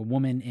like a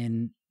woman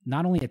in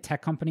not only a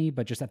tech company,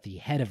 but just at the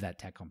head of that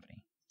tech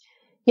company?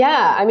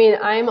 Yeah, I mean,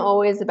 I'm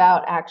always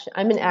about action.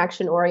 I'm an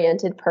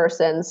action-oriented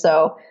person,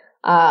 so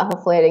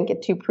hopefully I didn't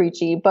get too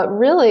preachy. But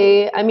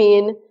really, I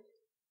mean,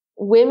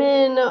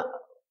 women,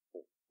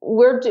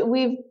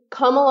 we've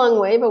come a long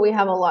way, but we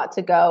have a lot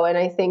to go. And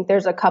I think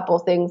there's a couple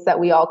things that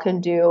we all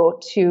can do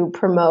to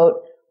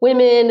promote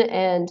women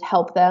and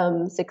help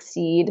them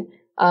succeed,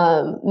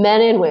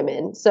 men and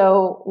women.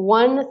 So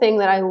one thing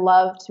that I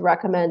love to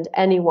recommend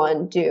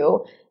anyone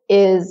do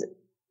is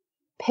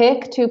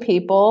pick 2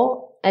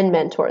 people and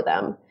mentor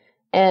them.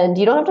 And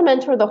you don't have to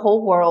mentor the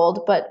whole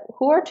world, but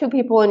who are 2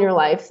 people in your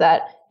life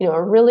that,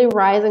 are really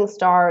rising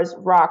stars,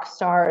 rock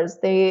stars?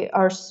 They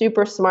are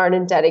super smart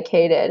and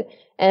dedicated.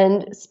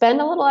 and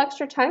spend a little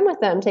extra time with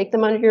them, take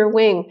them under your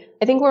wing.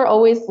 I think we're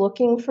always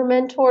looking for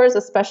mentors,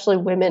 especially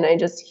women. I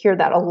just hear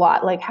that a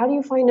lot. Like, how do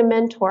you find a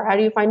mentor? How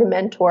do you find a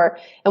mentor?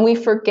 And we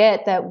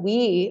forget that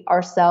we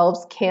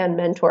ourselves can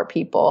mentor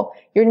people.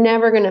 You're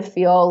never going to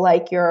feel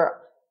like you're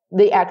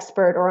the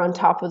expert or on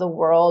top of the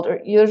world, or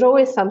there's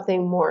always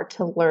something more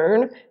to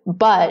learn,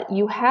 but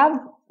you have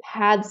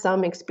had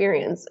some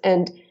experience,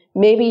 and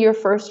maybe your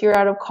first year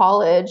out of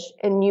college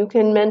and you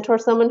can mentor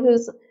someone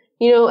who's,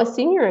 a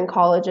senior in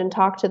college and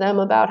talk to them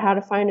about how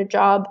to find a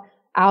job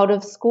out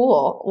of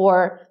school.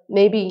 Or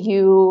maybe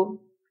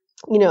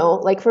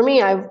like for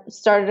me, I've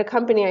started a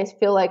company. I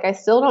feel like I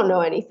still don't know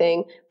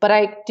anything, but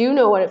I do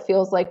know what it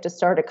feels like to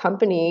start a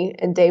company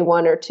in day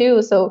 1 or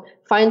 2. So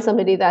find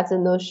somebody that's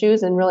in those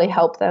shoes and really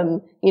help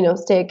them,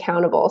 stay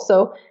accountable.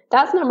 So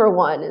that's number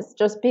 1, is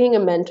just being a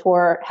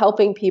mentor,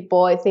 helping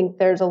people. I think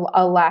there's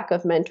a lack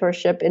of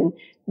mentorship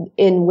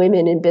in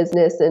women in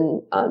business,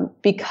 and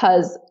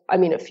because,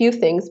 a few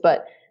things,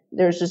 but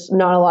there's just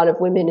not a lot of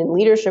women in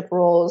leadership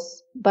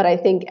roles. But I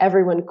think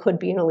everyone could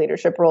be in a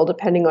leadership role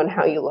depending on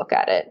how you look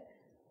at it.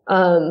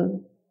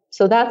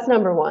 So that's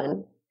number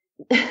 1.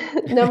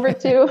 Number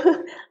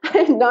 2,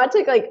 not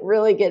to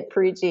really get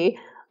preachy,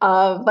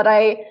 but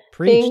I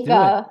think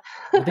I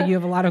think you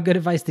have a lot of good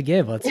advice to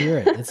give. Let's hear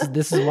it.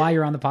 This is why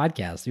you're on the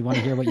podcast. We want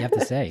to hear what you have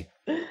to say.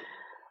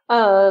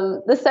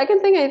 The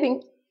second thing I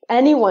think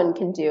anyone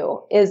can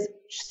do is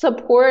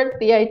support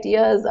the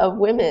ideas of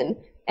women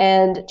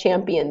and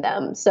champion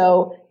them.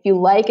 So if you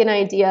like an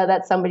idea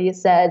that somebody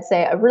said,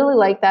 say, I really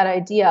like that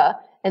idea.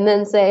 And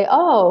then say,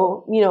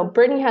 oh,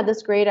 Brittany had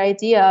this great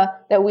idea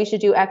that we should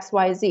do X,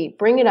 Y, Z.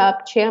 Bring it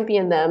up,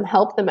 champion them,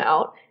 help them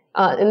out,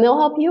 and they'll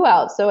help you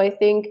out. So I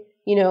think,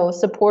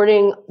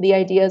 supporting the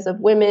ideas of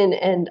women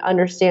and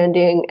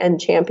understanding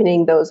and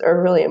championing those are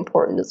really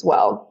important as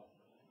well.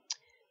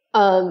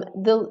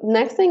 The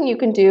next thing you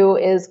can do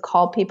is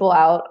call people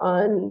out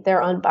on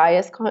their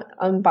unbiased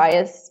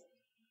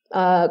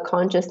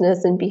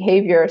consciousness and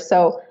behavior.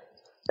 So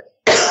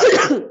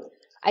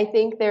I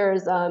think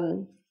there's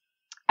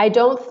I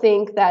don't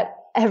think that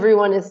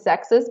everyone is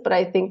sexist, but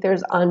I think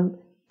there's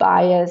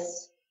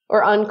unbiased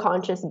or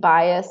unconscious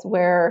bias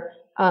where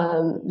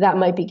that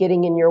might be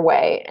getting in your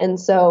way. And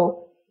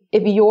so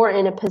if you're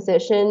in a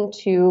position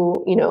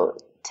to,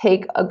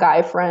 take a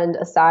guy friend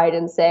aside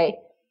and say,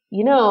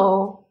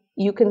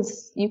 you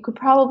could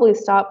probably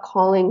stop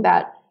calling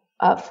that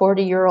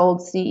 40-year-old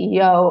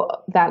CEO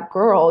that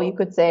girl. You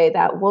could say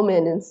that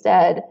woman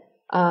instead.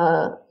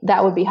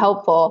 That would be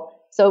helpful.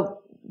 So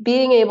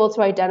being able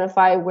to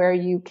identify where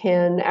you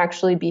can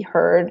actually be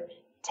heard,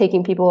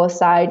 taking people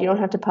aside. You don't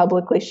have to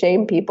publicly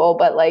shame people,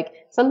 but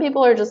some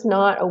people are just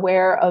not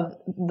aware of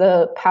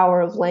the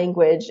power of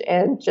language,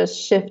 and just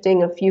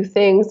shifting a few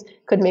things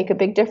could make a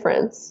big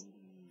difference.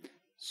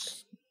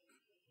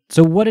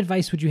 So what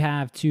advice would you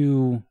have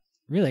to,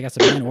 really, I guess, a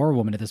man or a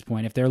woman at this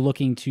point, if they're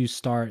looking to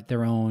start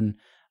their own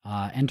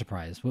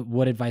enterprise?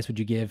 What advice would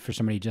you give for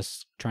somebody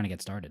just trying to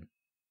get started?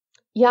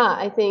 Yeah,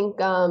 I think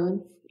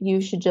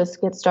you should just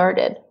get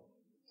started.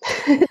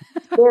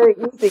 Very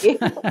easy.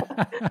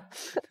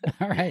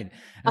 All right.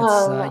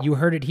 That's, you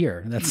heard it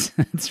here. That's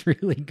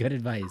really good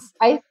advice.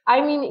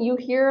 You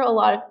hear a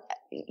lot of,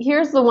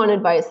 here's the one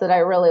advice that I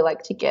really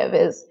like to give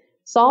is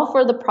solve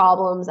for the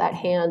problems at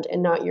hand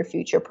and not your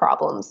future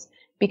problems.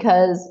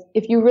 Because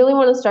if you really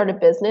want to start a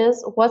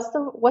business,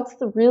 what's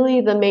really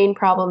the main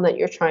problem that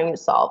you're trying to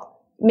solve?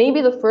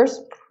 Maybe the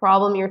first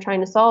problem you're trying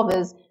to solve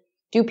is,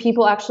 do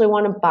people actually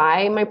want to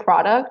buy my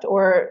product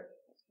or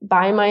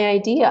buy my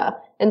idea?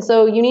 And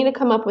so you need to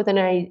come up with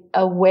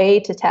a way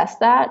to test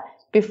that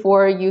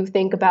before you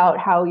think about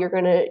how you're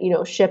going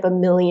to, ship 1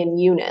 million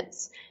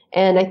units.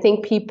 And I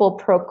think people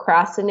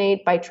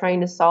procrastinate by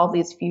trying to solve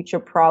these future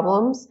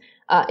problems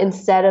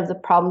instead of the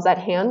problems at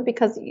hand,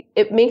 because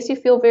it makes you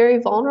feel very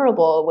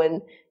vulnerable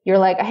when you're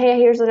like, hey,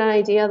 here's an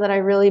idea that I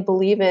really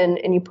believe in,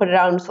 and you put it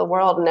out into the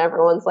world and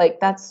everyone's like,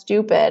 that's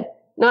stupid.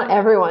 Not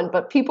everyone,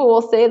 but people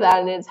will say that,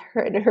 and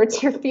it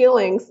hurts your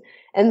feelings.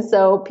 And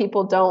so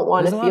people don't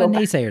want to feel. There's a lot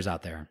of naysayers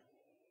out there.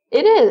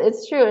 It is.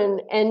 It's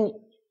true. And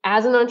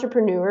as an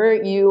entrepreneur,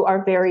 you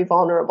are very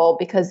vulnerable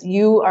because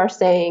you are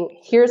saying,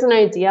 here's an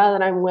idea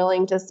that I'm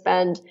willing to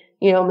spend,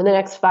 in the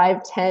next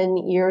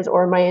 5-10 years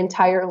or my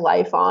entire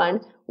life on.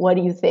 What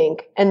do you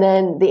think? And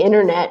then the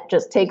internet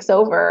just takes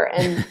over,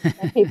 and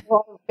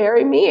people are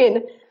very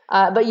mean.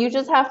 But you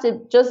just have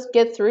to just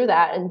get through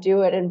that and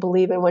do it and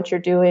believe in what you're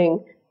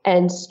doing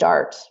and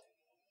start.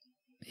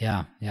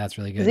 Yeah, that's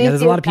really good. Yeah,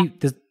 there's a lot of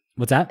people.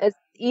 What's that? It's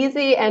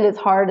easy and as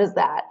hard as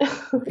that.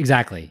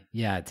 Exactly.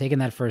 Yeah, taking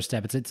that first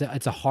step.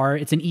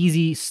 It's an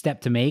easy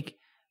step to make,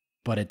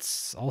 but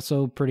it's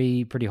also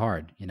pretty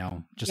hard,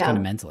 just kind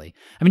of mentally.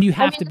 I mean, you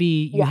have to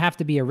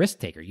be a risk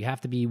taker. You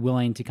have to be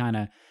willing to kind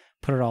of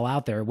put it all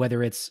out there,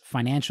 whether it's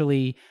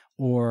financially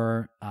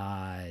or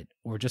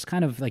just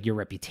kind of like your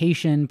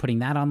reputation, putting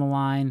that on the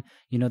line.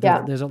 You know,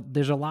 Yeah.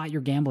 there's a lot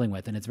you're gambling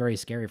with, and it's very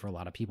scary for a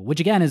lot of people, which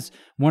again is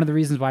one of the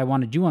reasons why I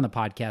wanted you on the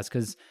podcast,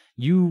 because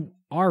you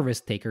are a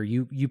risk taker.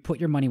 You put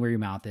your money where your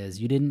mouth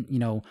is. You didn't, you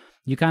know,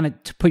 you kind of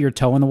put your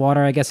toe in the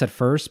water, I guess, at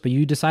first, but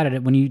you decided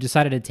it when you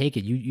decided to take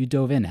it, you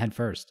dove in head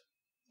first.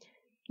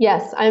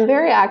 Yes, I'm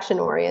very action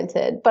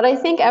oriented, but I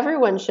think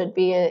everyone should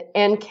be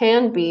and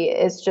can be.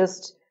 It's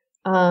just,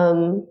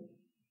 and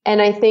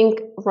I think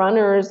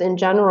runners in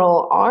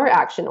general are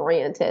action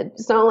oriented.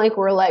 It's not like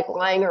we're like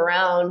lying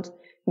around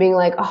being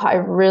like, oh, I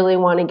really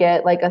want to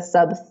get like a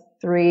sub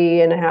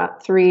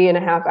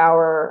 3.5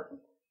 hour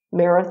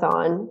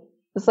marathon.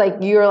 It's like,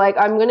 you're like,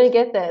 I'm going to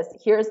get this.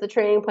 Here's the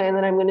training plan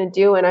that I'm going to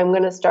do, and I'm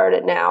going to start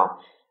it now.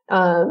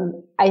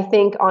 I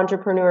think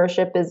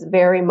entrepreneurship is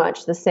very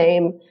much the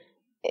same.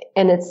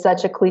 And it's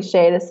such a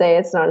cliche to say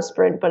it's not a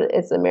sprint, but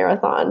it's a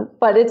marathon.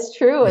 But it's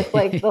true. It's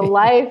like the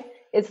life,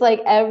 it's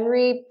like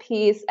every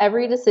piece,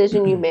 every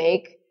decision you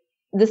make,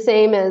 the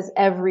same as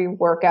every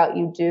workout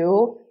you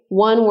do.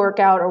 One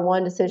workout or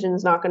one decision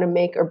is not going to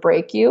make or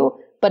break you,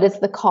 but it's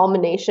the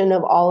culmination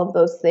of all of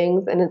those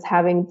things. And it's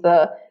having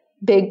the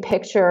big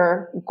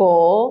picture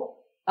goal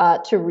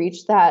to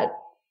reach that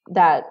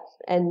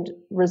end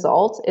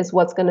result is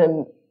what's going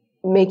to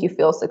make you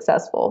feel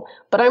successful.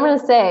 But I'm going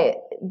to say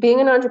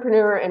being an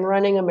entrepreneur and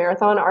running a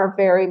marathon are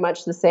very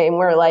much the same,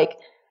 where like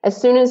as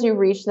soon as you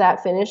reach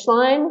that finish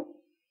line,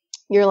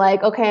 you're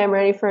like, okay, I'm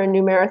ready for a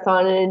new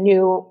marathon and a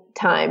new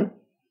time.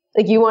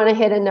 Like you want to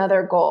hit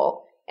another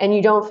goal, and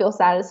you don't feel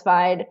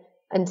satisfied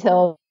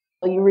until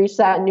you reach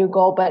that new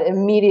goal, but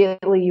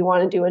immediately you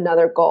want to do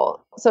another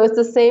goal. So it's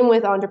the same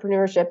with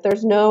entrepreneurship.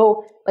 There's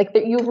no, like,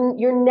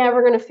 you're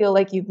never going to feel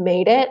like you've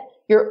made it.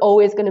 You're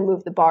always going to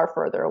move the bar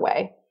further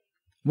away.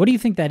 What do you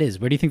think that is?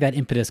 Where do you think that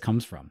impetus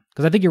comes from?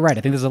 Because I think you're right.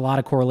 I think there's a lot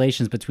of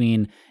correlations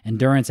between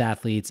endurance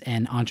athletes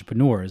and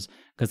entrepreneurs.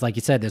 Because, like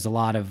you said, there's a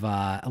lot of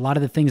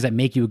the things that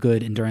make you a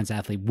good endurance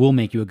athlete will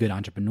make you a good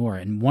entrepreneur.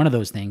 And one of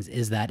those things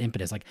is that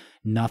impetus. Like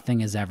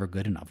nothing is ever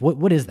good enough.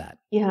 What is that?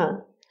 Yeah,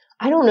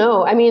 I don't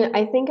know. I mean,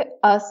 I think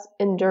us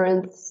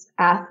endurance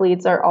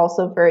athletes are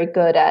also very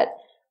good at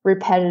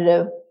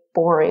repetitive,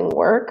 boring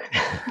work.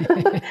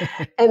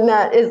 And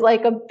that is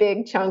like a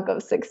big chunk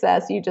of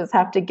success. You just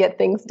have to get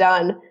things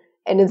done.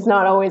 And it's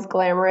not always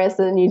glamorous,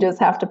 and you just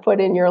have to put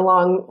in your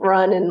long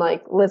run and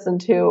like listen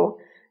to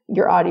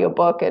your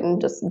audiobook and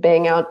just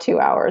bang out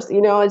 2 hours.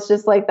 You know, it's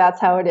just like, that's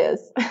how it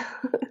is.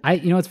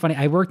 It's funny.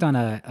 I worked on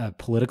a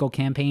political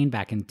campaign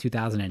back in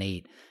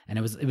 2008, and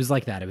it was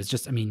like that. It was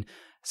just, I mean,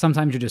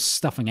 sometimes you're just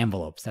stuffing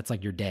envelopes. That's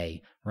like your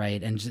day,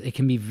 right? And it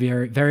can be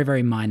very, very,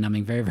 very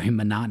mind-numbing, very, very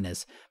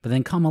monotonous. But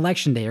then come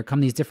election day or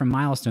come these different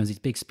milestones, these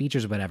big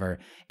speeches or whatever,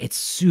 it's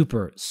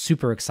super,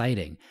 super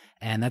exciting.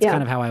 And that's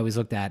kind of how I always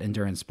looked at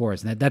endurance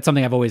sports. And that's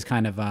something I've always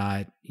kind of,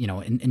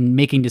 in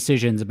making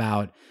decisions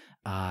about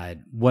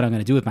what I'm going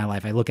to do with my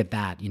life, I look at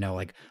that,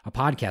 like a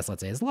podcast,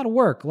 let's say, it's a lot of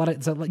work,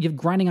 you're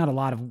grinding out a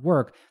lot of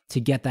work to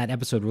get that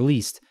episode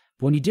released.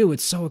 But when you do,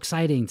 it's so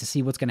exciting to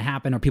see what's going to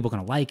happen. Are people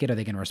going to like it? Are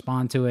they going to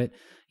respond to it?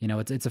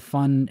 It's a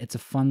fun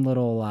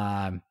little,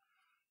 I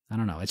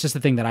don't know. It's just the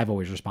thing that I've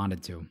always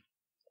responded to.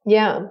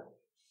 Yeah.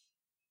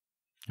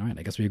 All right.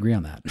 I guess we agree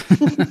on that.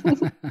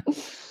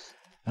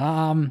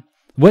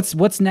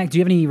 What's next? Do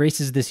you have any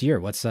races this year?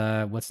 What's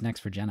next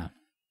for Jenna?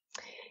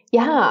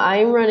 Yeah,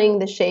 I'm running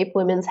the Shape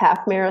Women's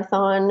Half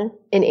Marathon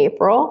in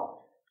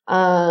April.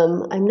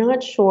 I'm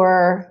not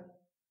sure.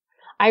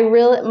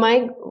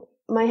 My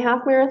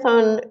half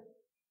marathon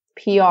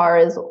PR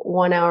is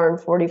 1 hour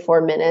and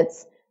 44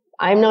 minutes.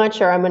 I'm not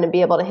sure I'm going to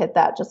be able to hit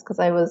that just because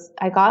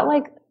I got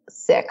like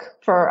sick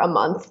for a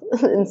month.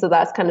 And so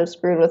that's kind of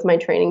screwed with my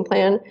training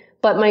plan.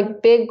 But my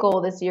big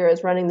goal this year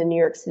is running the New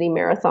York City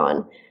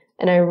Marathon.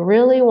 And I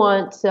really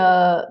want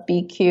to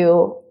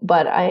BQ,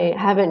 but I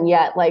haven't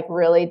yet like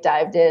really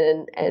dived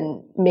in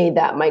and made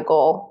that my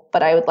goal.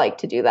 But I would like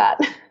to do that.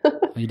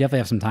 Well, you definitely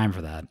have some time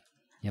for that.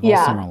 You have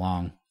all summer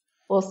long.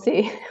 We'll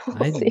see.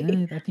 I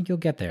think you'll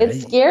get there.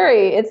 It's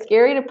scary. It's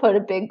scary to put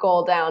a big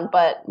goal down,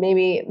 but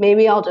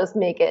maybe I'll just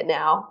make it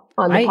now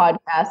on the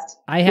podcast.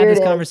 I had this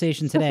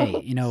conversation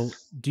today.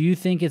 Do you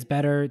think it's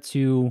better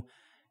to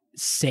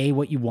say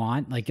what you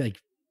want? Like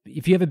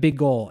if you have a big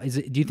goal,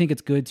 do you think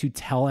it's good to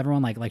tell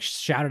everyone, like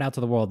shout it out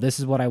to the world, this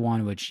is what I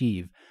want to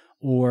achieve?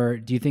 Or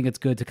do you think it's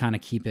good to kind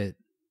of keep it,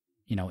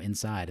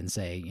 inside and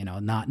say,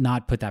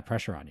 not put that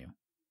pressure on you?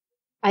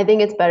 I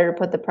think it's better to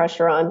put the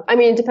pressure on. I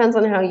mean, it depends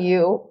on how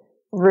you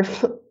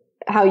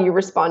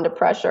respond to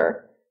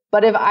pressure.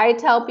 But if I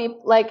tell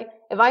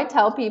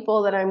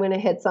people that I'm going to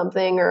hit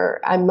something, or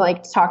I'm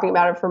like talking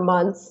about it for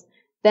months,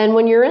 then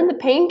when you're in the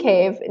pain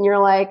cave and you're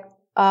like,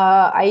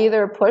 I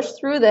either push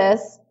through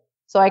this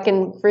so I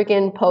can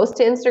freaking post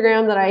to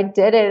Instagram that I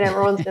did it and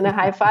everyone's going to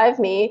high five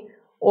me,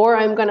 or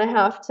I'm going to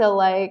have to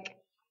like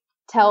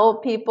tell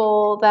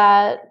people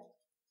that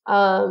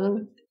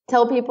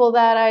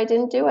I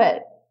didn't do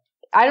it.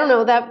 I don't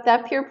know,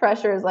 that peer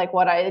pressure is like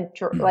what I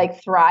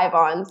like thrive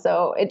on.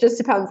 So it just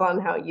depends on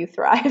how you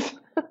thrive.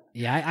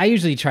 Yeah, I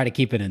usually try to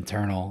keep it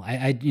internal.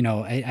 I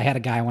had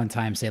a guy one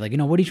time say like,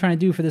 what are you trying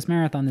to do for this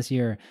marathon this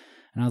year?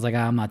 And I was like,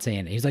 I'm not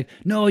saying it. He's like,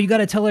 no, you got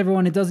to tell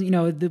everyone it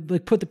doesn't,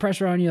 like put the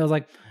pressure on you. I was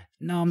like,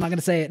 no, I'm not going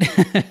to say it.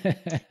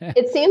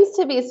 It seems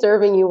to be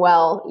serving you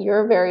well.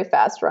 You're a very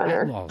fast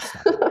runner.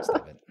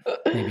 Stop it.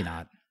 Maybe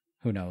not.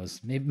 Who knows?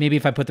 Maybe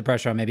if I put the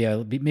pressure on, maybe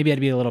I'd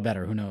be a little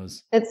better. Who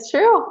knows? It's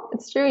true.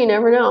 It's true. You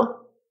never know.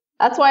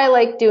 That's why I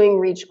like doing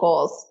reach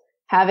goals.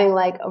 Having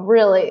like a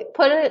really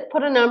put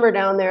a number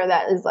down there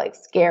that is like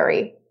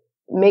scary.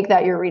 Make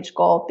that your reach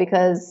goal,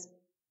 because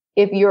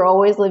if you're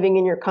always living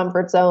in your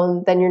comfort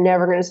zone, then you're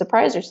never going to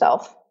surprise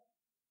yourself.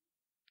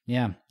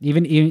 Yeah.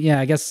 Yeah.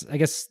 I guess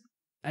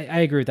I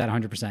agree with that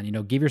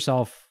 100%. Give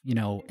yourself,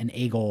 an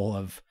A goal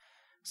of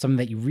something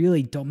that you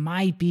really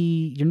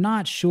you're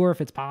not sure if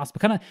it's possible.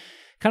 Kind of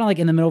like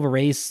in the middle of a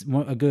race.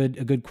 A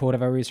good quote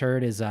I've always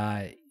heard is,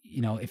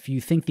 if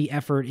you think the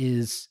effort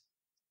is,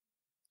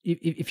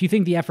 if you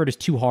think the effort is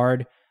too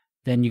hard,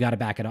 then you got to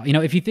back it off.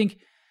 If you think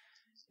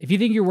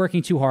you're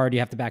working too hard, you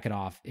have to back it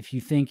off. If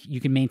you think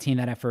you can maintain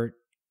that effort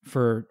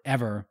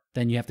forever,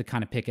 then you have to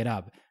kind of pick it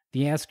up.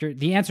 The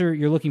answer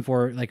you're looking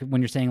for, like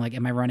when you're saying like,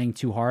 am I running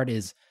too hard,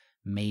 is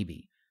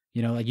maybe.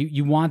 Like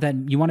you want that,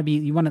 you want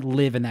to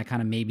live in that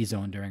kind of maybe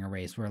zone during a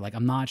race where like,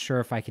 I'm not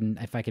sure if I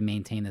can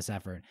maintain this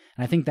effort.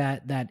 And I think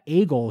that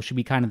A goal should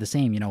be kind of the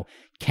same.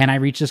 Can I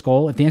reach this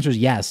goal? If the answer is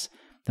yes,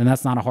 then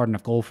that's not a hard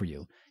enough goal for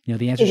you.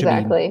 The answer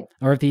should be,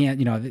 or if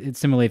it's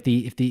similarly,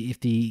 if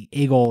the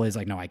A goal is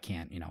like, no, I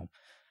can't,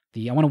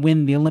 I want to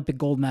win the Olympic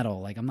gold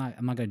medal. Like I'm not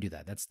going to do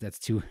that. That's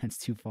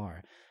too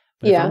far.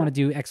 But if I want to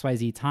do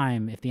XYZ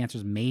time, if the answer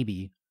is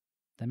maybe,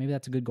 then maybe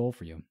that's a good goal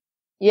for you.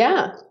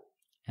 Yeah.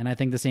 And I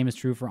think the same is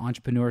true for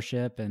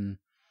entrepreneurship and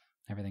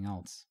everything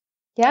else.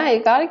 Yeah.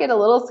 You got to get a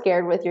little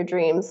scared with your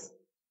dreams.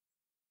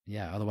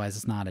 Yeah. Otherwise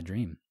it's not a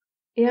dream.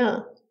 Yeah.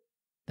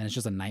 Then it's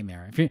just a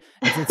nightmare.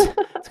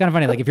 It's kind of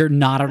funny. Like if you're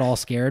not at all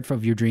scared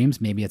of your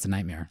dreams, maybe it's a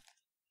nightmare.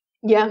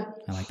 Yeah.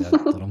 I like that.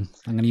 I'm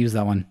going to use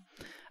that one.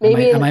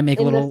 Maybe I might make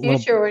in a little the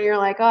future when you're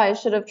like, oh, I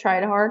should have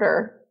tried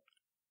harder.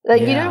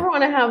 Like you never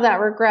want to have that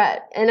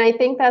regret. And I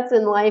think that's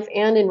in life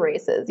and in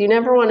races. You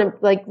never want to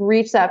like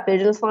reach that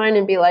finish line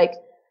and be like,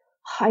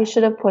 I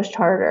should have pushed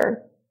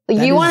harder. Like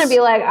you want to be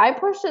like, I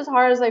pushed as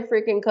hard as I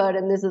freaking could,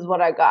 and this is what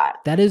I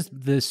got. That is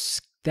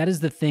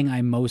the thing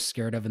I'm most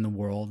scared of in the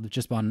world,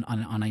 just on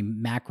a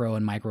macro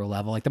and micro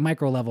level. Like the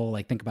micro level,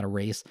 like think about a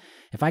race.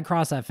 If I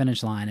cross that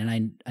finish line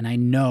and I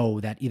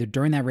know that either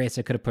during that race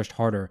I could have pushed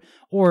harder,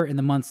 or in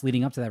the months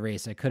leading up to that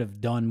race I could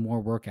have done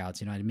more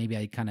workouts. Maybe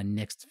I kind of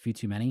nixed a few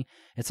too many.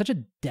 It's such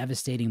a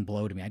devastating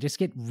blow to me. I just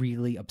get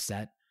really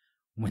upset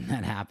when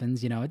that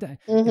happens. I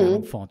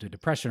don't fall into a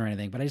depression or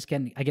anything, but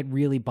I get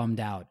really bummed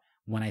out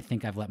when I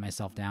think I've let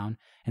myself down.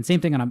 And same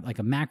thing on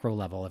a macro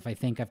level. If I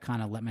think I've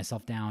kind of let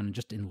myself down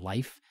just in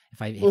life,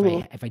 if I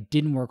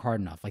didn't work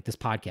hard enough, like this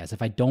podcast,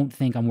 if I don't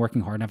think I'm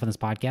working hard enough on this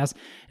podcast,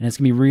 and it's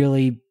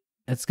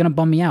going to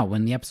bum me out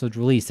when the episode's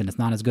released and it's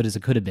not as good as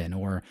it could have been,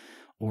 or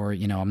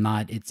I'm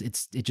not, it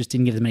just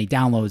didn't give as many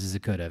downloads as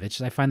it could have.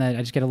 I find that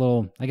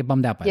I get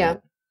bummed out by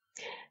that.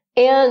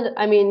 And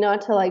I mean,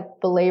 not to like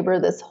belabor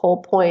this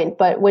whole point,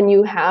 but when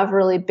you have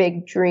really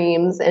big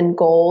dreams and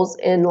goals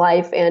in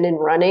life and in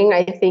running,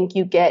 I think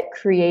you get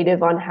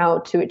creative on how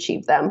to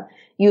achieve them.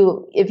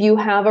 If you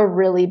have a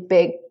really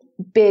big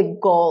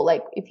goal,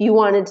 like if you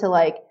wanted to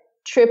like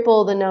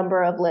triple the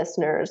number of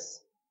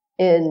listeners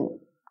in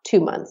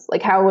 2 months,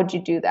 like how would you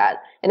do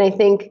that? And I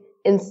think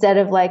instead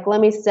of like, let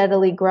me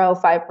steadily grow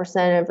 5%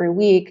 every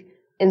week,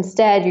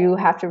 instead you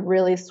have to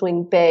really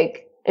swing big.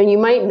 And you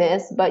might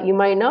miss, but you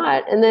might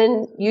not. And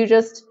then you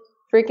just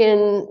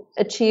freaking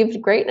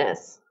achieved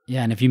greatness.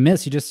 Yeah. And if you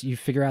miss, you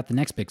figure out the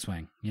next big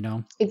swing,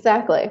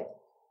 Exactly.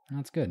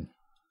 That's good.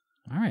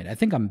 All right. I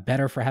think I'm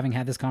better for having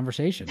had this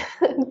conversation.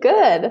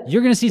 Good.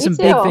 You're going to see some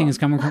big things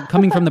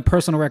coming from the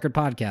Personal Record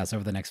podcast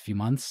over the next few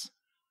months.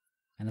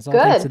 And it's all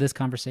thanks to this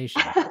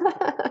conversation.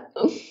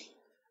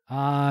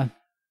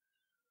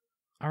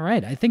 All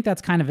right. I think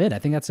that's kind of it. I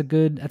think that's a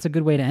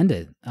good way to end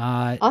it.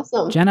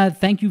 Awesome. Jenna,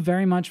 thank you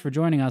very much for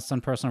joining us on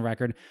Personal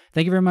Record.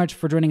 Thank you very much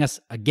for joining us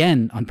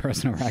again on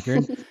Personal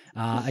Record.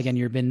 Again,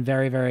 you've been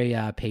very, very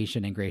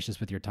patient and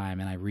gracious with your time,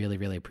 and I really,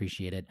 really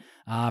appreciate it.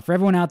 For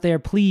everyone out there,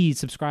 please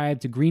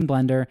subscribe to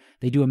GreenBlender.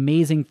 They do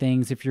amazing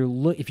things. If you're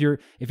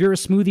a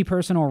smoothie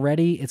person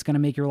already, it's going to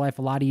make your life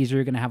a lot easier.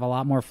 You're going to have a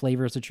lot more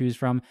flavors to choose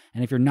from.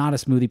 And if you're not a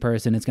smoothie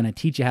person, it's going to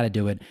teach you how to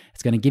do it.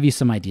 It's going to give you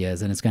some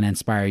ideas, and it's going to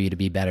inspire you to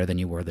be better than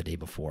you were the day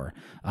before.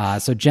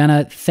 So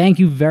Jenna, thank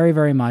you very,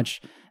 very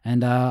much.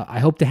 And I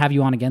hope to have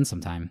you on again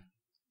sometime.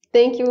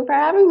 Thank you for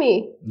having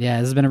me. Yeah,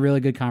 this has been a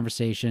really good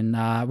conversation.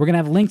 We're going to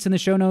have links in the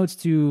show notes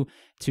to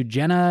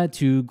Jenna,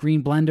 to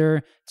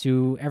GreenBlender,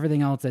 to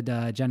everything else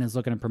that Jenna is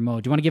looking to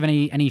promote. Do you want to give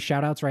any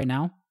shout outs right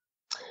now?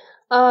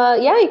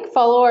 Yeah, you can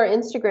follow our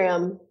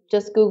Instagram.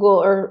 Just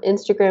Google or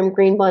Instagram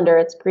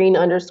GreenBlender. It's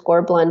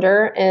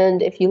green_blender.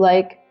 And if you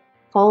like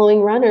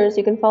following runners,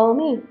 you can follow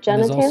me,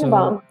 Jenna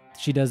Tanenbaum.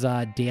 She does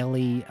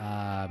daily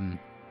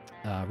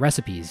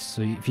recipes.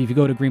 So if you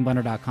go to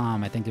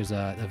greenblender.com, I think there's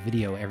a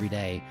video every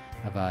day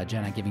of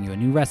Jenna giving you a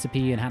new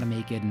recipe and how to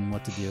make it and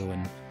what to do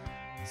and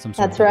some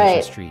sort of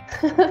delicious treat.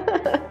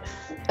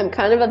 I'm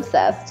kind of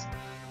obsessed.